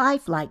peaceful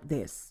life like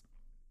this.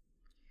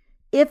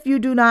 If you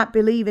do not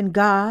believe in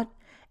God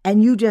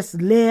and you just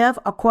live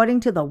according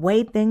to the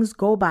way things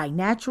go by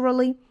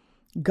naturally,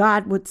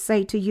 God would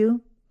say to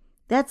you,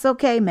 "That's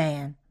okay,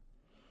 man.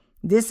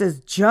 This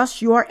is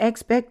just your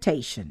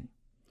expectation."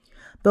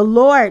 The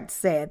Lord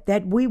said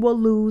that we will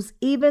lose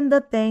even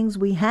the things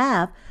we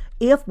have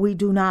if we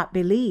do not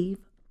believe.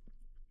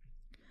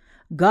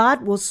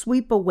 God will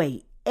sweep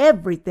away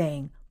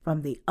everything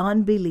from the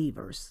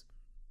unbelievers.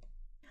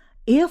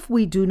 If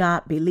we do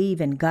not believe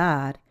in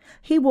God,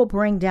 he will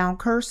bring down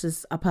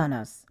curses upon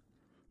us.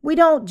 We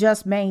don't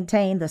just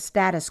maintain the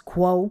status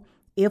quo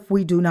if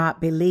we do not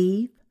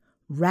believe.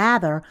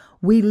 Rather,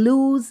 we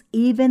lose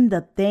even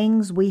the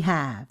things we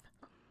have.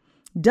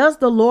 Does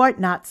the Lord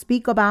not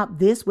speak about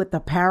this with the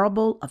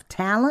parable of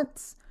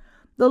talents?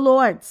 The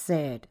Lord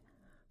said,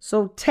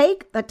 "So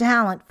take the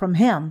talent from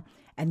him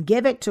and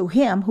give it to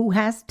him who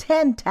has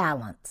 10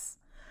 talents.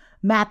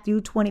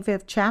 Matthew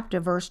 25th chapter,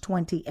 verse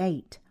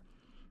 28.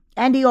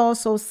 And he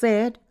also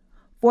said,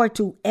 "For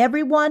to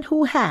everyone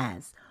who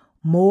has,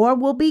 more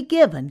will be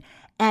given,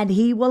 and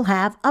he will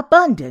have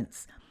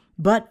abundance.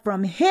 But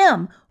from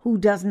him who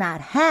does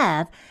not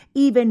have,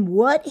 even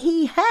what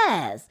he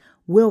has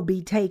will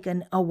be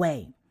taken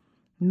away."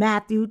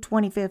 Matthew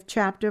 25th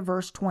chapter,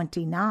 verse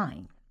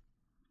 29.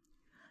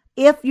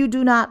 If you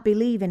do not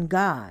believe in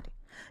God,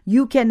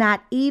 you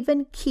cannot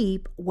even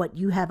keep what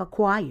you have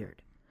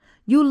acquired.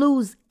 You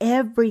lose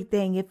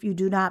everything if you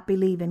do not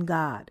believe in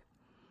God.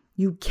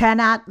 You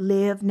cannot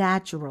live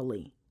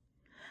naturally.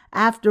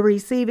 After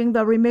receiving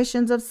the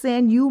remissions of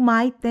sin, you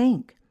might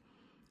think,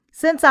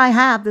 "Since I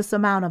have this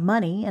amount of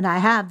money and I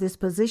have this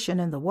position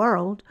in the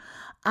world,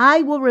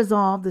 I will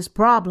resolve this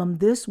problem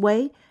this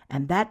way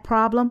and that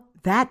problem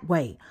that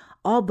way,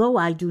 although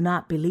I do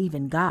not believe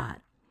in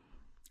God.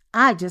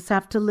 I just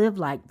have to live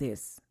like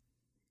this."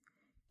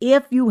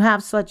 If you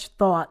have such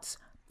thoughts,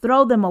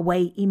 throw them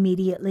away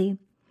immediately.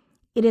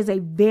 It is a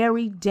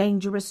very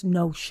dangerous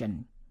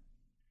notion.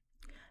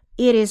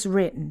 It is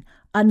written,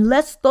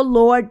 "Unless the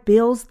Lord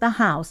builds the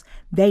house,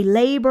 they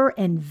labor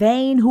in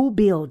vain who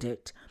build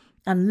it.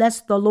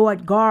 Unless the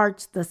Lord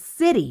guards the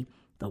city,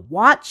 the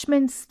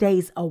watchman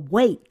stays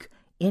awake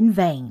in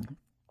vain."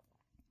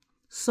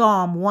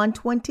 Psalm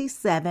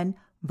 127,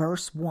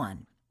 verse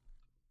 1.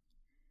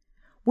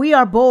 We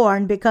are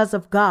born because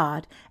of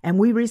God, and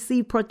we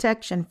receive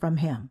protection from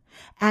him,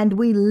 and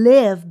we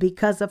live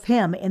because of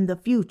him in the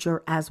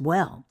future as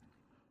well.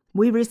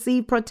 We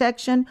receive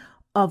protection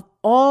of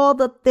all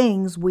the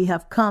things we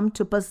have come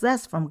to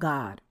possess from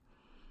God.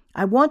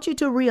 I want you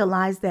to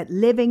realize that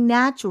living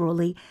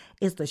naturally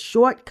is the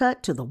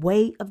shortcut to the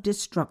way of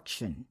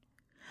destruction.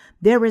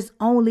 There is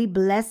only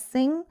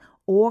blessing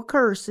or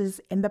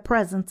curses in the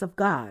presence of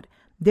God.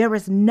 There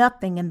is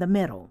nothing in the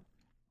middle.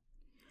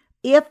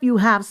 If you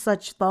have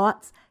such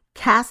thoughts,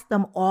 cast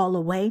them all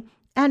away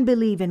and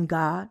believe in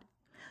God.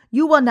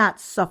 You will not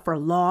suffer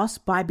loss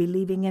by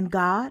believing in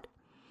God.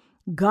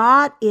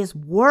 God is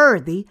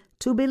worthy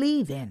to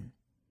believe in.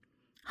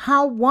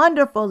 How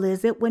wonderful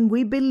is it when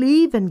we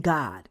believe in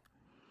God?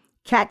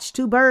 Catch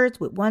 2 birds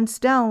with 1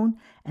 stone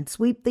and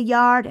sweep the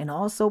yard and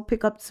also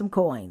pick up some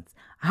coins.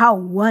 How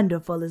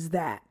wonderful is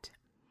that?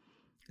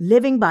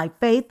 Living by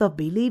faith of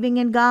believing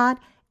in God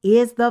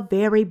is the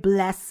very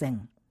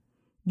blessing.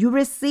 You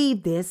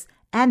receive this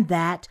and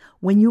that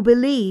when you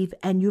believe,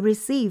 and you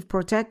receive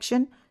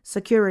protection,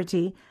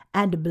 security,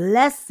 and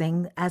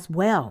blessing as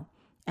well.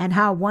 And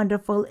how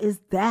wonderful is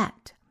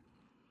that?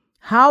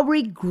 How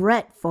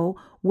regretful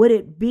would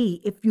it be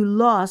if you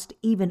lost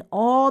even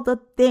all the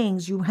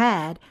things you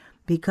had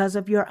because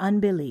of your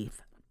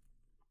unbelief?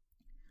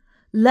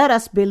 Let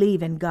us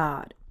believe in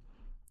God.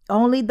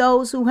 Only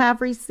those who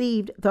have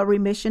received the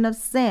remission of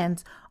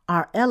sins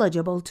are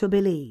eligible to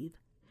believe.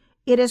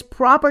 It is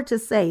proper to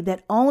say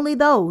that only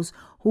those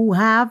who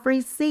have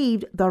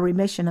received the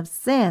remission of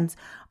sins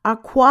are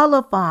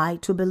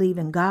qualified to believe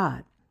in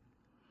God.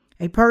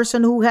 A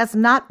person who has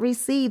not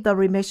received the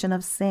remission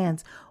of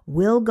sins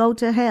will go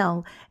to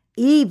hell,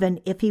 even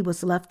if he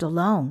was left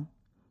alone.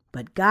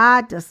 But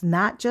God does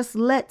not just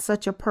let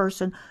such a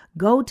person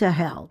go to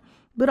hell,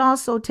 but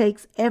also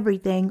takes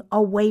everything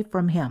away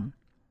from him.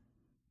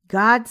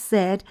 God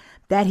said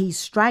that he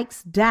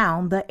strikes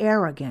down the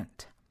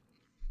arrogant.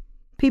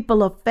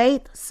 People of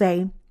faith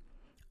say,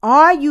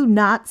 "Are you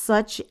not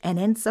such an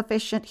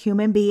insufficient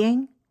human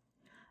being?"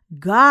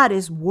 God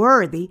is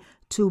worthy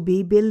to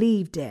be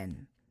believed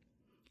in.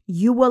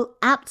 You will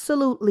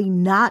absolutely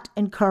not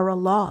incur a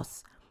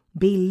loss.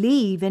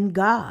 Believe in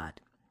God.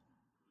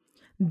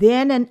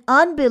 Then an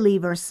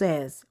unbeliever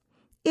says,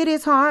 "It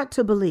is hard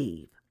to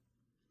believe."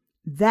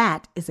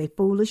 That is a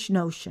foolish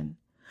notion.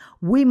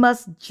 We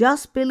must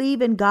just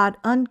believe in God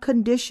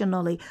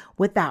unconditionally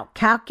without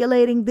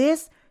calculating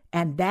this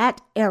and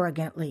that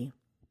arrogantly.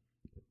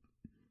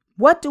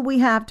 What do we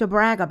have to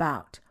brag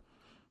about?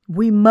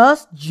 We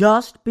must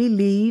just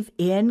believe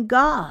in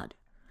God.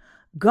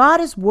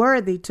 God is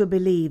worthy to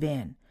believe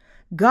in.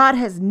 God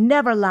has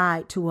never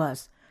lied to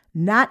us,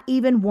 not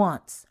even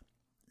once.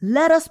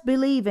 Let us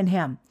believe in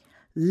him.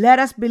 Let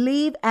us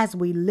believe as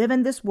we live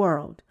in this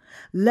world.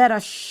 Let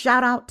us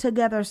shout out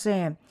together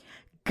saying,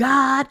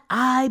 "God,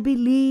 I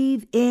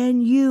believe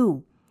in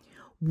you.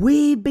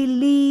 We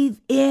believe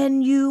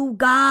in you,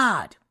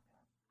 God."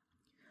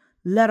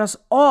 Let us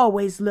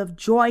always live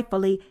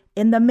joyfully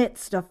in the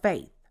midst of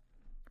faith.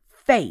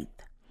 Faith.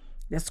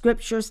 The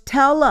scriptures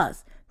tell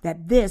us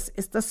that this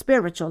is the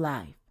spiritual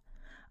life.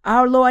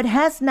 Our Lord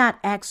has not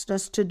asked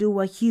us to do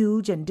a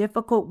huge and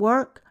difficult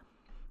work.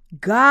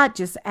 God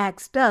just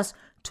asked us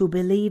to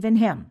believe in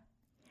him.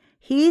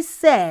 He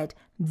said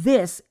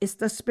this is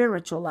the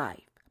spiritual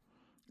life.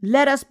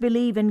 Let us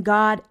believe in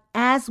God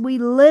as we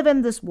live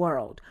in this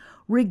world,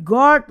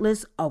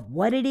 regardless of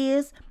what it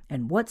is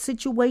and what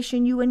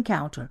situation you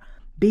encounter.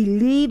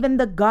 Believe in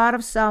the God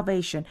of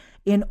salvation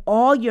in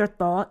all your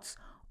thoughts,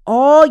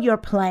 all your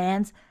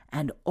plans,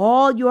 and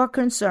all your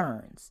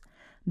concerns.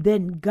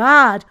 Then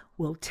God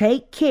will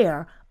take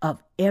care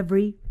of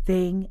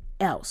everything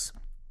else.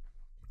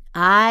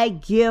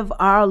 I give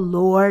our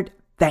Lord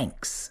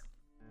thanks.